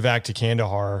medevac to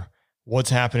Kandahar. What's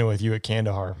happening with you at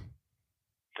Kandahar?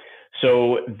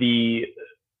 So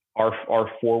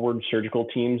our forward surgical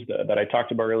teams that I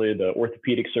talked about earlier, the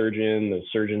orthopedic surgeon, the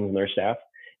surgeons and their staff,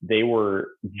 they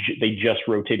just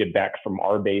rotated back from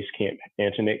our base Camp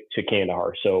Antonik to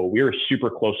Kandahar. So we were super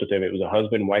close with them. It was a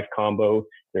husband-wife combo.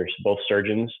 They're both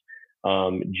surgeons,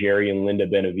 Jerry and Linda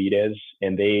Benavides,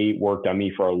 and they worked on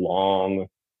me for a long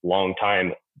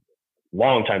time.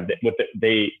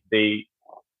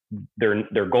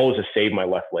 Their goal is to save my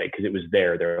left leg because it was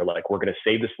there. They're like, we're going to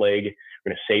save this leg.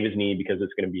 We're going to save his knee because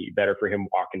it's going to be better for him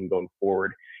walking going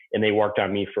forward. And they worked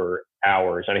on me for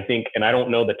hours. And I think, and I don't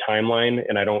know the timeline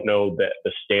and I don't know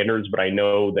the standards, but I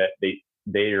know that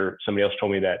somebody else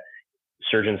told me that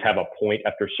surgeons have a point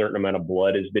after a certain amount of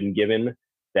blood has been given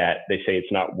that they say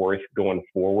it's not worth going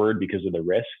forward because of the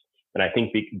risk. And I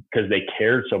think because they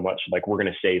cared so much, like, we're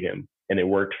going to save him. And they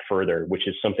worked further, which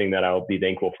is something that I'll be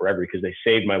thankful forever because they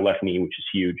saved my left knee, which is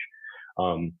huge.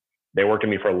 They worked on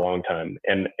me for a long time.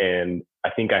 And I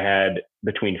think I had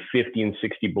between 50 and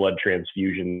 60 blood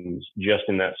transfusions just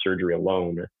in that surgery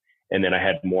alone. And then I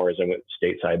had more as I went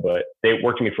stateside, but they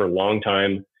worked on me for a long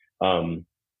time.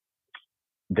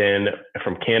 Then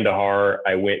from Kandahar,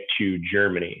 I went to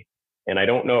Germany. And I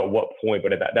don't know at what point,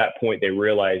 but at that point, they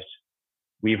realized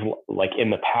in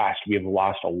the past, we have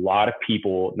lost a lot of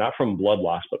people, not from blood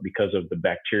loss, but because of the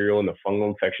bacterial and the fungal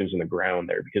infections in the ground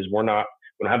there, because we don't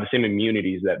have the same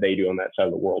immunities that they do on that side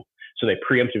of the world. So they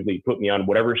preemptively put me on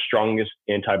whatever strongest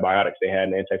antibiotics they had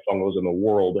and antifungals in the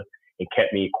world and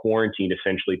kept me quarantined.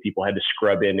 Essentially, people had to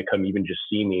scrub in to come even just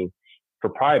see me for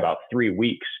probably about 3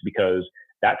 weeks because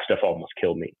that stuff almost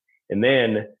killed me. And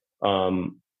then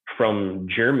from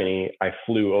Germany, I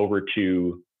flew over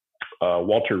to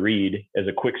Walter Reed as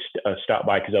a quick stop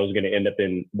by because I was going to end up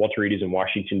in Walter Reed is in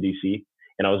Washington, D.C.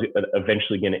 And I was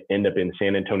eventually going to end up in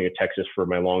San Antonio, Texas for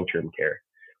my long-term care.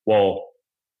 Well,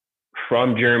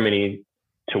 from Germany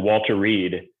to Walter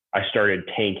Reed, I started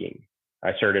tanking.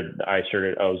 I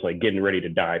was like getting ready to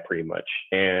die pretty much.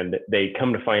 And they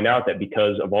come to find out that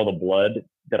because of all the blood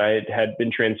that I had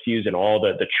been transfused and all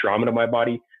the trauma to my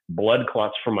body, blood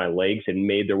clots from my legs had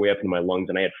made their way up into my lungs.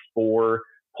 And I had 4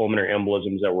 pulmonary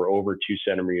embolisms that were over 2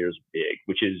 centimeters big,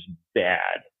 which is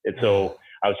bad. And so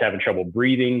I was having trouble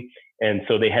breathing. And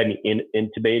so they had me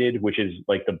intubated, which is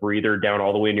like the breather down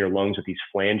all the way in your lungs with these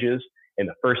flanges. And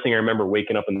the first thing I remember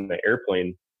waking up in the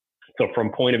airplane, so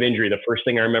from point of injury, the first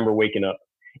thing I remember waking up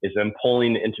is them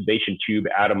pulling the intubation tube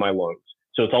out of my lungs.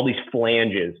 So it's all these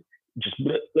flanges just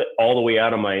all the way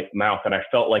out of my mouth. And I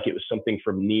felt like it was something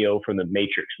from Neo from the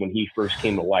Matrix when he first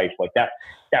came to life. Like that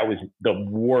was the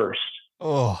worst.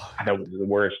 Oh, that was the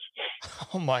worst.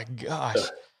 Oh my gosh.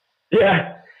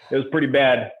 Yeah, it was pretty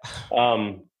bad.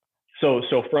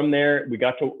 So from there, we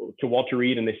got to Walter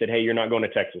Reed and they said, hey, you're not going to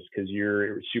Texas because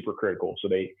you're super critical. So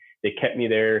they kept me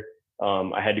there.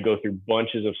 I had to go through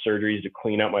bunches of surgeries to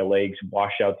clean out my legs,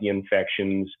 wash out the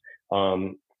infections.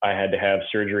 I had to have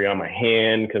surgery on my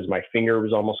hand because my finger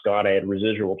was almost gone. I had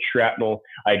residual shrapnel.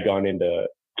 I had gone into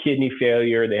kidney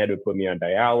failure. They had to put me on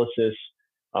dialysis.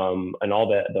 And all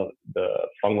the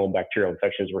fungal bacterial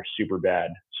infections were super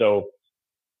bad. So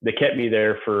they kept me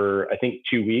there for, I think,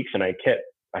 2 weeks. And I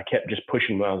kept just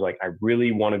pushing them. I was like, I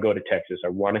really want to go to Texas. I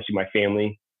want to see my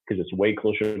family because it's way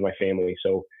closer to my family.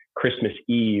 So Christmas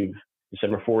Eve,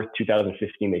 December 4th,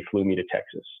 2015, they flew me to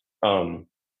Texas.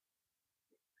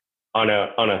 I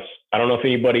don't know if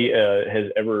anybody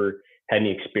has ever had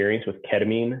any experience with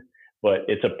ketamine, but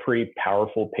it's a pretty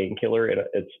powerful painkiller.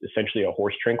 It's essentially a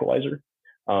horse tranquilizer.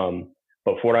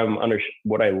 But what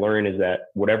I learned is that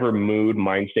whatever mood,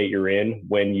 mind state you're in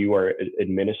when you are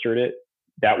administered it,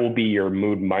 that will be your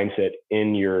mood mindset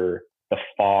in the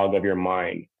fog of your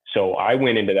mind. So I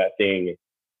went into that thing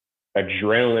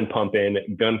adrenaline pumping,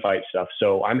 gunfight stuff.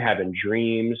 So I'm having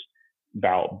dreams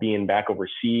about being back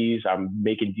overseas. I'm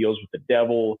making deals with the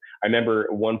devil. I remember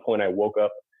at one point I woke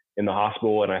up in the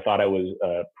hospital and I thought I was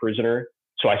a prisoner.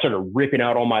 So I started ripping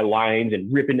out all my lines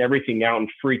and ripping everything out and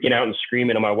freaking out and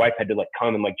screaming. And my wife had to like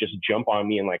come and like just jump on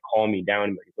me and like calm me down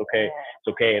and like, it's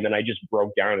okay. And then I just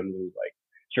broke down and was like,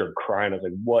 started crying. I was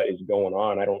like, what is going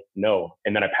on? I don't know.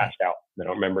 And then I passed out. I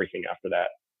don't remember anything after that.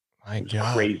 My it was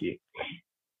God. Crazy.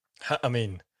 I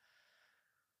mean,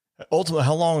 ultimately,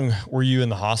 how long were you in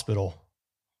the hospital?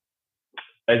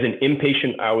 As an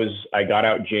inpatient, I got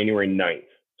out January 9th.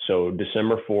 So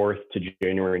December 4th to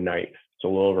January 9th. So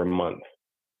a little over a month.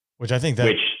 Which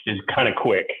is kind of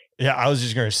quick. Yeah, I was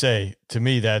just going to say, to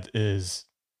me, that is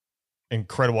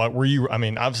incredible.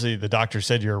 Obviously the doctor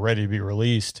said you were ready to be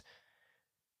released.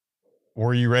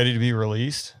 Were you ready to be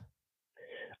released?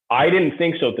 I didn't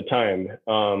think so at the time.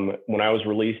 When I was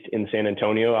released in San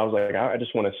Antonio, I was like, I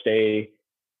just want to stay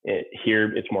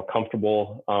here. It's more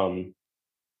comfortable.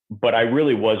 But I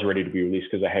really was ready to be released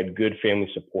because I had good family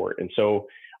support. And so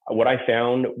what I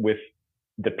found with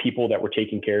the people that were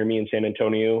taking care of me in San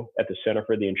Antonio at the Center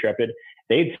for the Intrepid,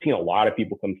 they'd seen a lot of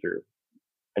people come through.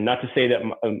 And not to say that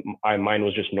mine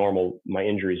was just normal, my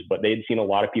injuries, but they'd seen a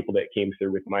lot of people that came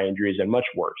through with my injuries and much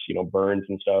worse, burns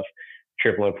and stuff,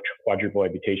 triple and quadruple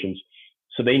amputations.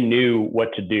 So they knew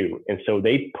what to do. And so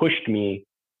they pushed me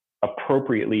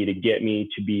appropriately to get me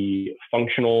to be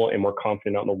functional and more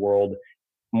confident out in the world,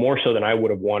 more so than I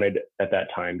would have wanted at that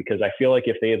time. Because I feel like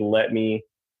if they had let me,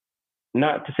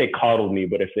 not to say coddled me,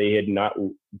 but if they had not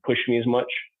pushed me as much,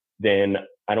 then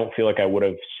I don't feel like I would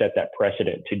have set that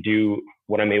precedent to do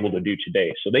what I'm able to do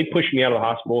today. So they pushed me out of the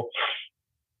hospital,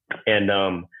 and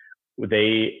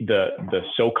the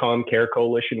SOCOM Care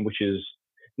Coalition, which is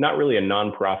not really a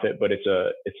nonprofit, but it's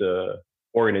a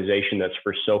organization that's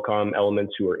for SOCOM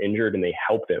elements who are injured, and they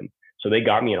help them. So they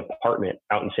got me an apartment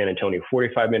out in San Antonio,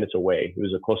 45 minutes away. It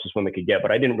was the closest one they could get,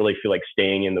 but I didn't really feel like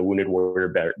staying in the Wounded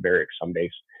Warrior Barracks some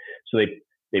days. So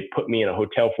they put me in a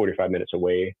hotel 45 minutes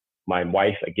away. My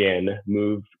wife, again,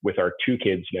 moved with our 2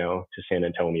 kids now to San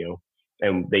Antonio,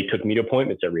 and they took me to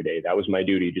appointments every day. That was my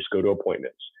duty, just go to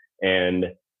appointments. And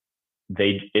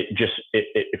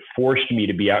it forced me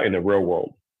to be out in the real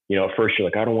world. At first you're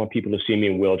like, I don't want people to see me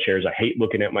in wheelchairs. I hate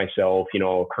looking at myself.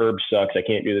 Curb sucks. I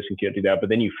can't do this and can't do that. But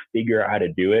then you figure out how to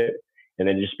do it, and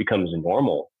then it just becomes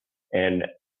normal. And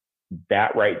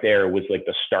that right there was like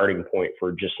the starting point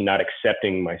for just not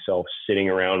accepting myself, sitting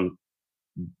around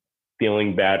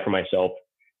feeling bad for myself,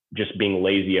 just being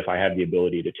lazy if I had the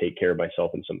ability to take care of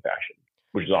myself in some fashion,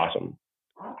 which is awesome.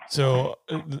 So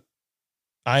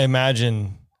I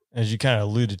imagine, as you kind of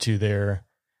alluded to there,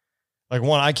 like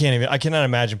one, I cannot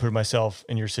imagine putting myself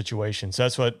in your situation. So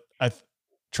that's what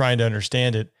trying to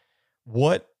understand it.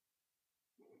 What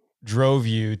drove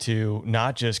you to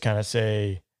not just kind of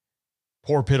say,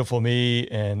 poor pitiful me,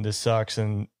 and this sucks,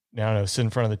 and I don't know, sit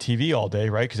in front of the TV all day,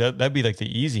 right? Because that'd be like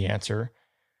the easy answer,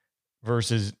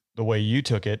 versus the way you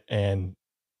took it and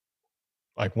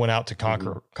like went out to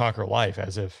conquer life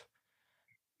as if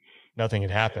nothing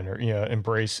had happened, or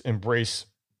embrace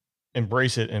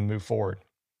it and move forward.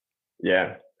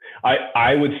 Yeah,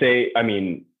 I would say,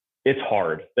 it's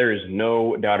hard. There is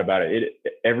no doubt about it.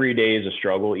 Every day is a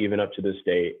struggle, even up to this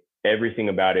day. Everything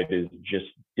about it is just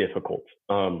difficult.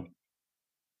 And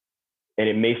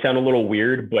it may sound a little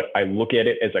weird, but I look at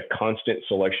it as a constant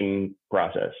selection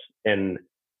process. And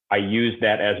I use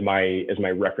that as my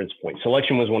reference point.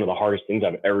 Selection was one of the hardest things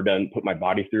I've ever done, put my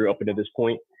body through up until this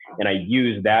point. And I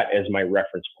use that as my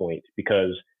reference point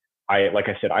because like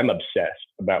I said, I'm obsessed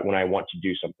about when I want to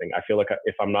do something. I feel like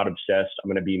if I'm not obsessed, I'm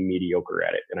going to be mediocre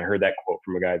at it. And I heard that quote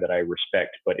from a guy that I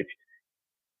respect, but if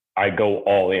I go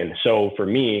all in. So for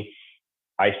me,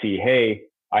 I see, hey,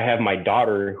 I have my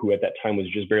daughter who at that time was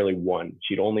just barely 1.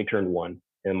 She'd only turned 1.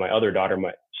 And my other daughter,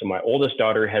 my oldest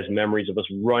daughter has memories of us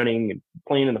running and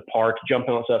playing in the park,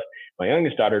 jumping on stuff. My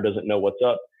youngest daughter doesn't know what's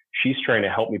up. She's trying to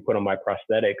help me put on my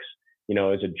prosthetics,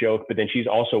 as a joke, but then she's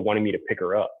also wanting me to pick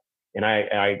her up. And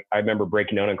I remember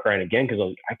breaking down and crying again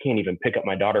because I can't even pick up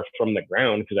my daughter from the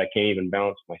ground because I can't even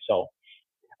balance myself.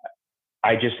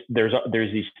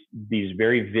 There's these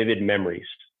very vivid memories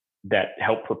that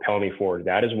help propel me forward.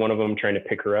 That is one of them, trying to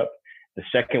pick her up. The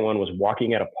second one was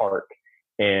walking at a park,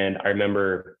 and I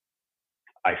remember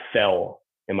I fell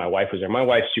and my wife was there. My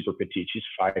wife's super petite. She's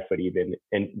 5 foot even,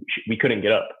 and we couldn't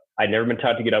get up. I'd never been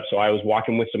taught to get up. So I was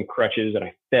walking with some crutches and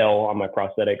I fell on my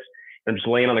prosthetics. And I'm just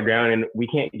laying on the ground and we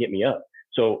can't get me up.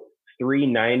 So 3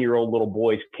 9-year-old little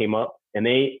boys came up and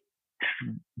they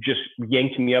just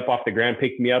yanked me up off the ground,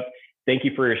 picked me up. Thank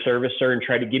you for your service, sir, and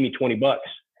tried to give me $20.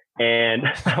 And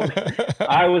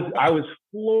I was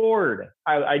floored.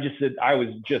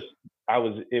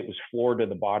 It was floored to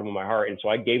the bottom of my heart. And so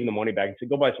I gave them the money back and said,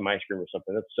 go buy some ice cream or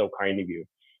something. That's so kind of you.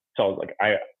 So I was like,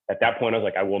 at that point, I was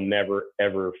like, I will never,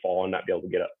 ever fall and not be able to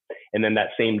get up. And then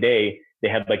that same day, they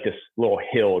had like this little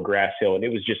hill, a grass hill, and it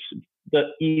was just the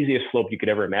easiest slope you could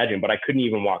ever imagine, but I couldn't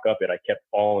even walk up it. I kept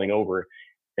falling over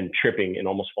and tripping and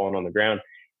almost falling on the ground.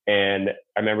 And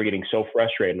I remember getting so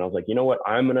frustrated, and I was like, you know what?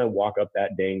 I'm going to walk up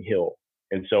that dang hill.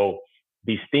 And so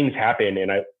these things happen,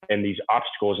 and these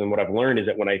obstacles. And what I've learned is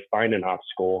that when I find an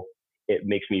obstacle, it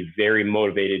makes me very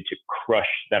motivated to crush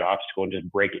that obstacle and just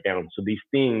break it down. So these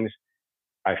things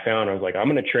I found, I was like, I'm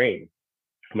going to train.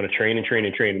 I'm going to train and train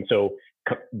and train. And so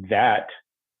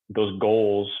those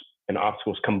goals and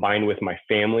obstacles combined with my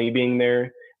family being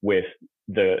there, with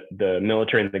the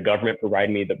military and the government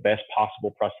providing me the best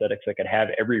possible prosthetics I could have,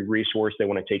 every resource they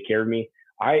want to take care of me.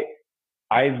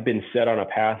 I've been set on a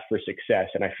path for success.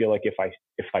 And I feel like if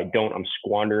I don't, I'm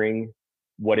squandering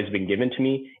what has been given to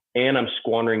me, and I'm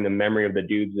squandering the memory of the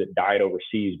dudes that died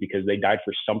overseas because they died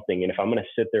for something. And if I'm going to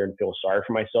sit there and feel sorry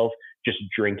for myself, just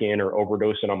drinking or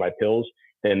overdosing on my pills,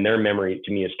 then their memory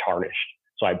to me is tarnished.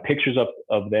 So I have pictures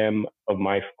of them, of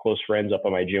my close friends up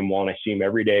on my gym wall, and I see them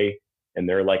every day. And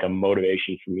they're like a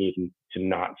motivation for me to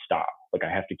not stop. Like I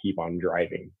have to keep on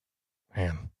driving.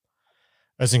 Man,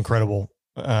 that's incredible.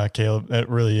 Caleb, that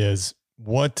really is.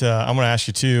 What I'm going to ask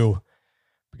you too,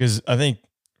 because I think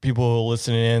people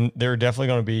listening in, there are definitely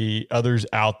going to be others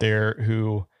out there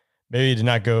who maybe did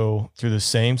not go through the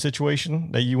same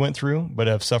situation that you went through, but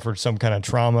have suffered some kind of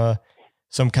trauma,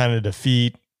 some kind of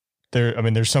defeat.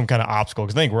 There's some kind of obstacle.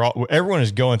 Because I think everyone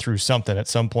is going through something at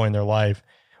some point in their life.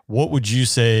 What would you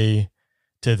say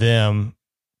to them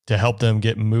to help them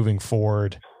get moving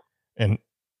forward and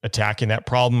attacking that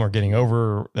problem or getting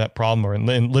over that problem or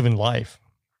living life?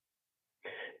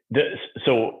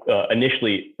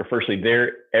 Firstly,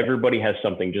 everybody has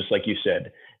something, just like you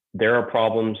said. There are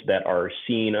problems that are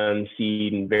seen,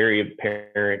 unseen, very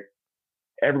apparent.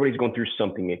 Everybody's going through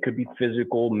something. It could be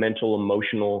physical, mental,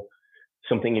 emotional,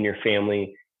 something in your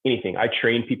family, anything. I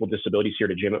train people with disabilities here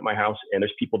to gym at my house, and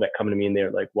there's people that come to me and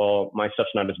they're like, well, my stuff's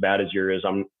not as bad as yours.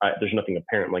 There's nothing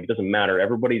apparent. I'm like, it doesn't matter.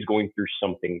 Everybody's going through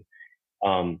something.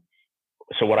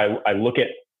 So what I look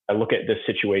at this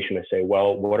situation and say,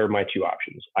 well, what are my two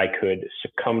options? I could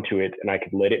succumb to it and I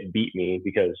could let it beat me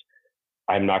because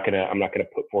I'm not gonna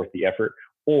put forth the effort,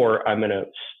 or I'm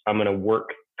gonna work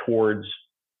towards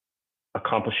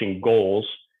accomplishing goals,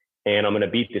 and I'm gonna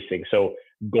beat this thing. So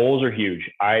goals are huge.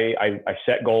 I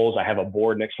set goals. I have a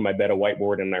board next to my bed, a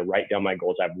whiteboard, and I write down my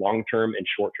goals. I have long-term and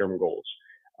short-term goals,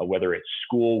 whether it's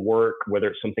school, work, whether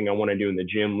it's something I want to do in the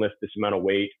gym, lift this amount of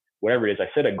weight, whatever it is. I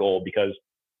set a goal because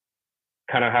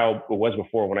kind of how it was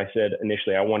before when I said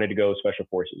initially I wanted to go special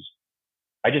forces.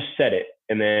 I just said it,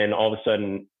 and then all of a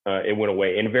sudden it went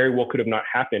away, and very well could have not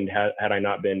happened had I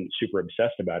not been super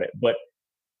obsessed about it. But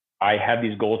I have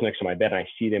these goals next to my bed, and I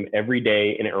see them every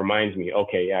day, and it reminds me,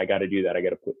 okay, yeah, I got to do that. I got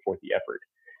to put forth the effort.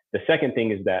 The second thing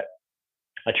is that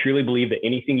I truly believe that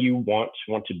anything you want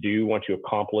to do, want to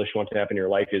accomplish, want to happen in your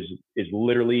life is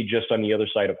literally just on the other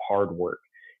side of hard work.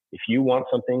 If you want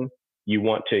something, you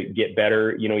want to get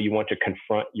better, you want to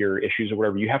confront your issues or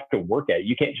whatever, you have to work at it.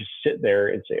 You can't just sit there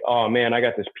and say, oh man, I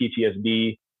got this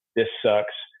PTSD, this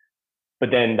sucks,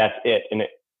 but then that's it.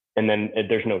 And then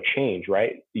there's no change,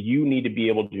 right? You need to be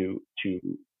able to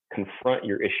confront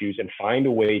your issues and find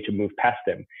a way to move past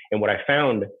them. And what I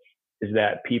found is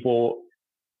that people,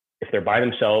 if they're by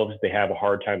themselves, they have a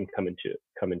hard time coming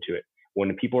to it.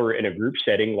 When people are in a group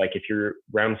setting, like if you're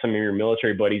around some of your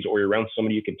military buddies or you're around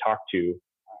somebody you can talk to,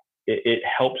 it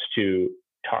helps to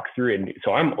talk through it. And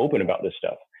so I'm open about this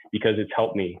stuff because it's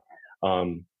helped me.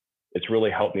 It's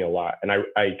really helped me a lot. And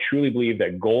I truly believe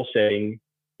that goal setting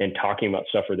and talking about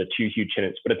stuff are the two huge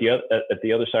tenets. But at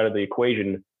the other side of the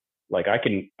equation, like I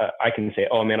can say,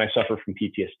 oh man, I suffer from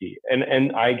PTSD,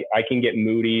 and I can get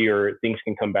moody or things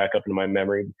can come back up into my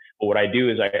memory. But what I do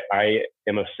is I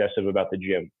am obsessive about the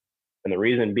gym, and the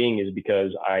reason being is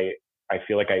because I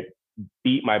feel like I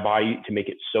beat my body to make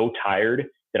it so tired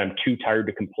that I'm too tired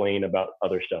to complain about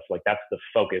other stuff. Like that's the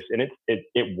focus, and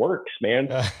it works, man.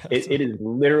 It is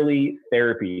literally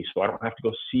therapy, so I don't have to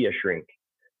go see a shrink.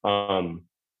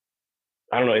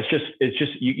 I don't know. It's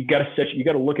just you got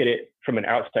to look at it from an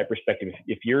outside perspective.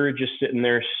 If you're just sitting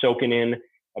there soaking in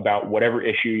about whatever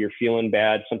issue you're feeling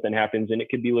bad, something happens, and it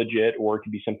could be legit, or it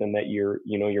could be something that you're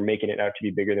making it out to be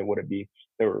bigger than what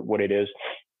it is.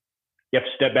 You have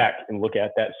to step back and look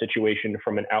at that situation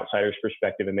from an outsider's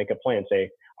perspective and make a plan. Say,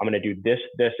 I'm going to do this,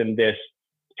 this, and this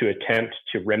to attempt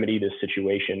to remedy this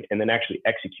situation, and then actually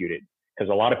execute it. Because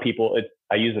a lot of people,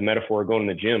 I use the metaphor of going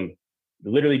to the gym.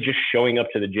 Literally just showing up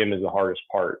to the gym is the hardest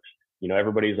part.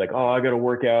 Everybody's like, oh, I got to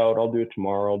work out. I'll do it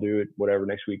tomorrow. I'll do it whatever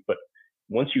next week. But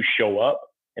once you show up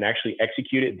and actually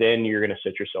execute it, then you're going to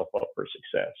set yourself up for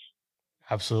success.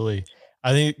 Absolutely.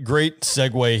 I think great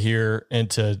segue here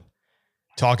into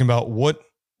talking about what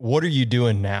are you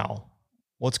doing now?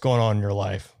 What's going on in your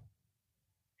life?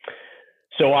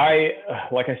 So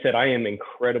like I said, I am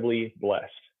incredibly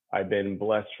blessed. I've been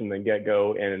blessed from the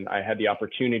get-go, and I had the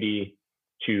opportunity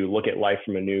to look at life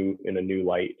in a new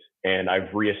light. And I've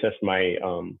reassessed my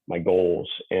goals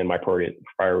and my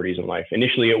priorities in life.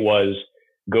 Initially, it was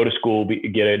go to school,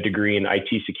 get a degree in IT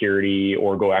security,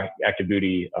 or go active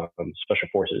duty special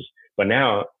forces. But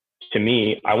now, to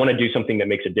me, I want to do something that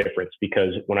makes a difference,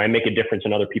 because when I make a difference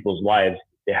in other people's lives,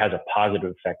 it has a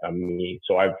positive effect on me.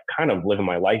 So I've kind of living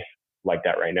my life like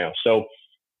that right now. So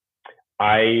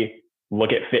I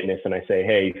look at fitness and I say,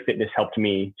 hey, fitness helped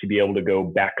me to be able to go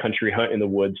backcountry hunt in the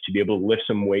woods, to be able to lift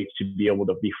some weights, to be able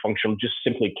to be functional, just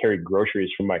simply carry groceries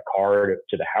from my car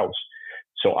to the house.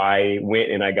 So I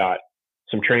went and I got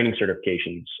some training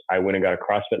certifications. I went and got a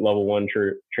CrossFit level 1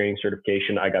 training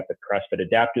certification. I got the CrossFit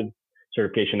adaptive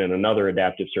certification and another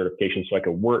adaptive certification, so I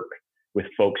could work with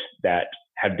folks that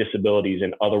have disabilities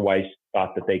and otherwise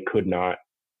thought that they could not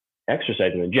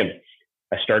exercise in the gym.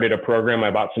 I started a program.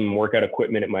 I bought some workout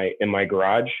equipment in my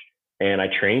garage, and I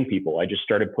trained people. I just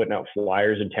started putting out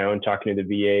flyers in town, talking to the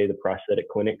VA, the prosthetic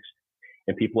clinics,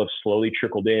 and people have slowly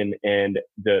trickled in. And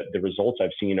the results I've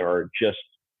seen are just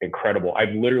incredible.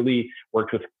 I've literally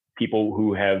worked with people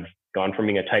who have gone from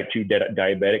being a type 2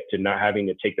 diabetic to not having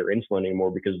to take their insulin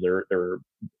anymore because their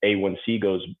A1C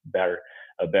goes better.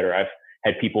 I've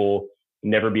had people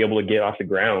never be able to get off the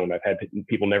ground. I've had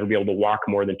people never be able to walk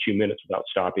more than 2 minutes without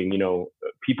stopping.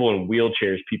 People in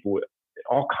wheelchairs, people with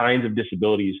all kinds of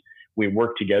disabilities. We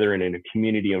work together in a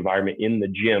community environment in the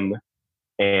gym,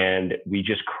 and we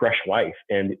just crush life.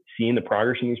 And seeing the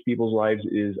progress in these people's lives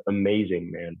is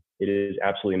amazing, man. It is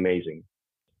absolutely amazing.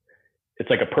 It's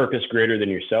like a purpose greater than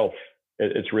yourself.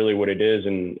 It's really what it is.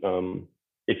 And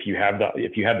if you have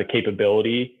the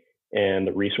capability and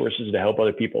the resources to help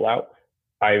other people out,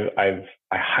 I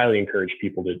highly encourage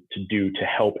people to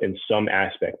help in some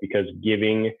aspect, because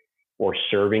giving or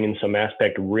serving in some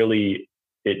aspect really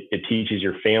it teaches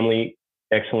your family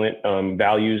excellent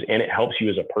values, and it helps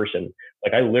you as a person.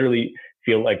 Like, I literally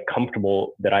feel like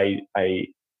comfortable that I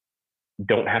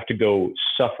don't have to go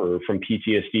suffer from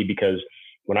PTSD, because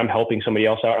when I'm helping somebody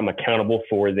else out, I'm accountable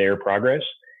for their progress.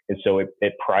 And so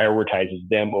it prioritizes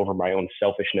them over my own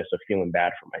selfishness of feeling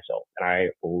bad for myself. And I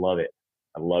love it.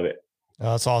 I love it.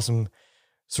 That's awesome.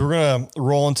 So we're going to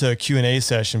roll into a Q&A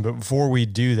session, but before we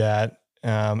do that,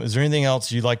 is there anything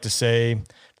else you'd like to say to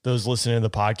those listening to the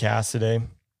podcast today?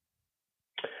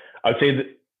 I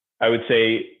would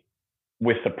say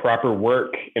with the proper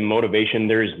work and motivation,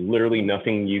 there's literally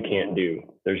nothing you can't do.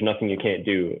 There's nothing you can't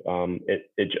do.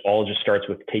 It all just starts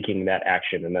with taking that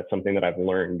action. And that's something that I've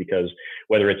learned, because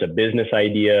whether it's a business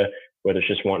idea, whether it's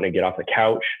just wanting to get off the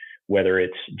couch, whether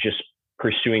it's just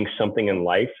pursuing something in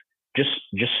life, just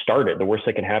start it. The worst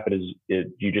that can happen is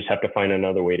you just have to find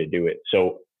another way to do it.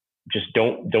 So just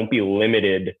don't be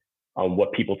limited on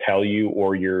what people tell you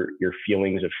or your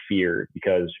feelings of fear,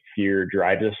 because fear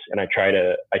drives us. And I try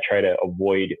to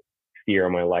avoid fear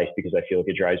in my life, because I feel like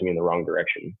it drives me in the wrong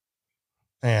direction.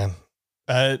 Man,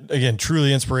 again,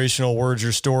 truly inspirational words.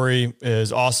 Your story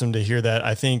is awesome to hear that.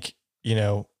 I think,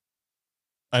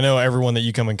 I know everyone that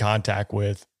you come in contact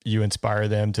with, you inspire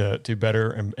them to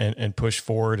better and push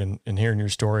forward, and hearing your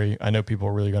story, I know people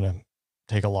are really going to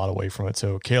take a lot away from it.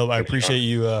 So Caleb, I appreciate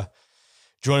you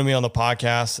joining me on the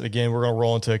podcast. Again, we're going to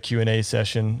roll into a Q&A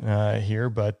session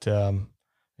here, but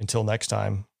until next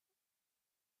time,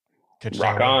 catch you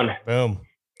Rock on. Boom.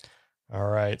 All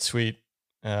right, sweet.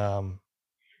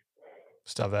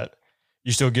 Stop that.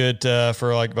 You still good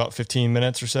for like about 15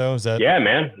 minutes or so? Is that? Yeah,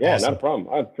 man. Yeah, awesome? Not a problem.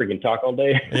 I freaking talk all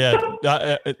day.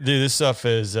 Yeah. Dude, this stuff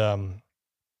is, I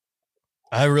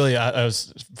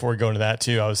was, before we go into that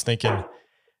too, I was thinking,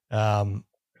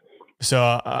 so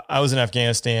I was in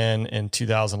Afghanistan in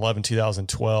 2011,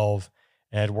 2012,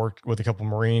 and had worked with a couple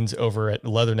of Marines over at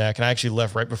Leatherneck, and I actually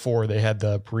left right before they had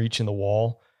the breach in the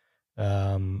wall.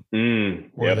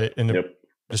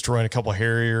 destroying a couple of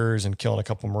Harriers and killing a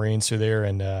couple of Marines through there.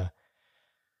 And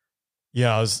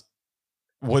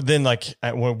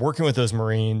when working with those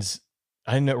Marines,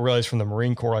 I didn't realize from the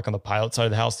Marine Corps, like on the pilot side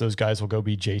of the house, those guys will go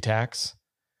be JTACs,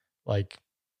 like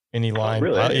any line.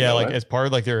 Really? As part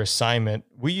of like their assignment.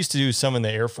 We used to do some in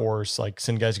the Air Force, like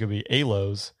send guys to go be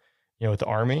ALOs, with the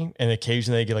Army, and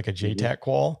occasionally they get like a JTAC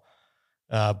qual.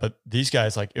 But these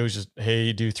guys, like, it was just,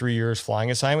 hey, do 3 years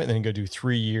flying assignment, and then go do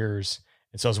 3 years.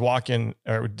 And so I was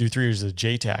do 3 years as a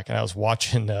JTAC, and I was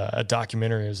watching a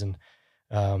documentary. It was in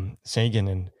Sagan,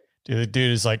 and the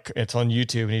dude is like, it's on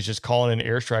YouTube, and he's just calling in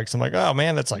airstrikes. I'm like, oh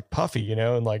man, that's like Puffy,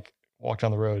 and like walk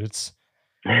down the road. It's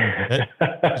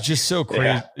just so crazy.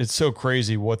 Yeah. It's so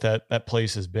crazy what that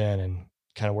place has been and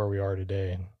kind of where we are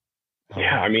today. And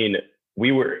I mean,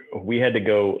 we had to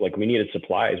go, like, we needed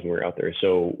supplies when we were out there.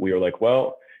 So we were like,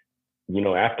 well,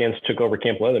 Afghans took over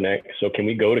Camp Leatherneck. So can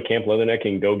we go to Camp Leatherneck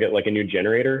and go get like a new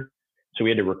generator? So we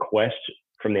had to request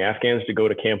from the Afghans to go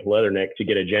to Camp Leatherneck to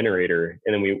get a generator.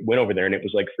 And then we went over there, and it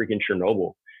was like freaking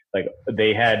Chernobyl. Like,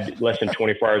 they had less than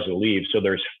 24 hours to leave. So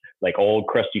there's like old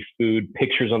crusty food,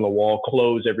 pictures on the wall,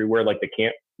 clothes everywhere, like the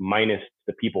camp minus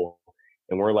the people.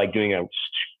 And we're like doing a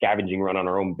scavenging run on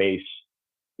our own base.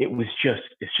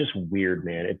 It's just weird,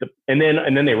 man. And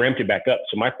then they ramped it back up.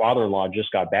 So my father-in-law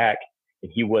just got back,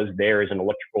 and he was there as an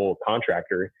electrical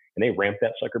contractor, and they ramped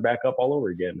that sucker back up all over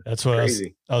again. That's what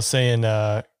crazy. I was saying,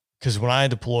 because when I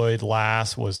deployed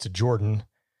last was to Jordan,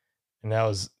 and that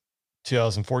was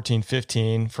 2014,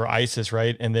 15 for ISIS,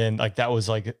 right? And then that was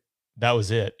it,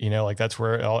 like that's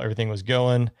where everything was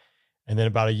going. And then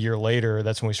about a year later,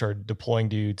 that's when we started deploying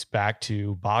dudes back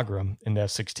to Bagram in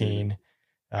F-16.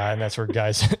 And that's where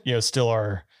guys, still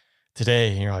are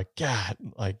today. And you're like, God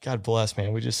bless,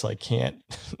 man. We just can't,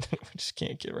 we just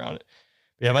can't get around it.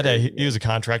 But yeah, my dad, he was a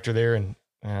contractor there in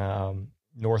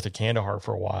north of Kandahar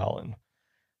for a while, and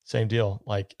same deal.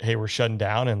 Like, hey, we're shutting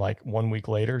down, and like 1 week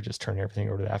later, just turn everything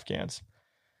over to the Afghans.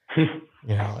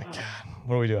 God,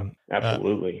 what are we doing?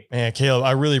 Absolutely. Man, Caleb,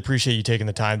 I really appreciate you taking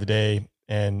the time today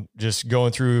and just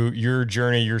going through your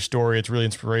journey, your story. It's really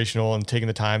inspirational, and taking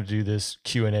the time to do this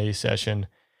Q&A session.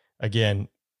 Again,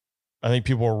 I think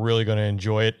people are really going to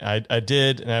enjoy it. I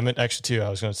did, and I meant actually too, I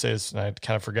was going to say this, and I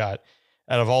kind of forgot.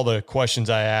 Out of all the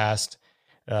questions I asked,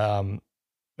 I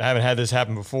haven't had this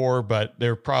happen before, but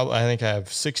I think I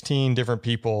have 16 different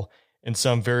people in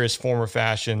some various form or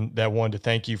fashion that wanted to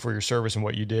thank you for your service and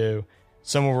what you do.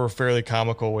 Some of them were fairly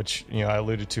comical, which, I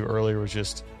alluded to earlier, was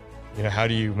just, how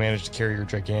do you manage to carry your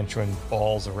gargantuan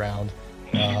balls around?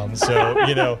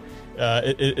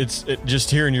 It's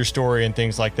just hearing your story and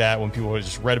things like that, when people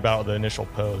just read about the initial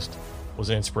post, was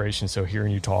an inspiration. So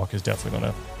hearing you talk is definitely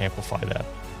going to amplify that.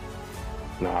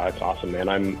 No, that's awesome,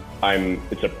 man.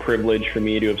 It's a privilege for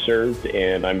me to have served,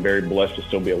 and I'm very blessed to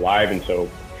still be alive. And so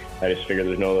I just figured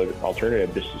there's no other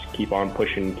alternative. Just keep on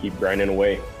pushing, keep grinding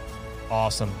away.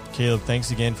 Awesome. Caleb,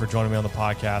 thanks again for joining me on the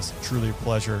podcast. Truly a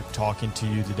pleasure talking to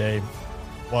you today.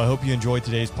 Well, I hope you enjoyed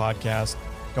today's podcast.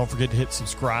 Don't forget to hit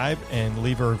subscribe and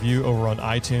leave a review over on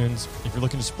iTunes. If you're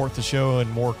looking to support the show and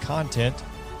more content,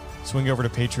 swing over to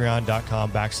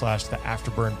patreon.com/the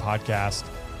Afterburn Podcast.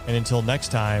 And until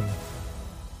next time,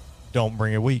 don't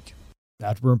bring a week. The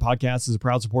Afterburn Podcast is a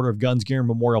proud supporter of Guns Gear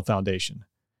Memorial Foundation,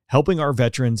 helping our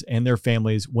veterans and their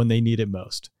families when they need it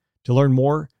most. To learn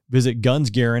more, visit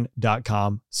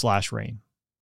gunsgearin.com/rain.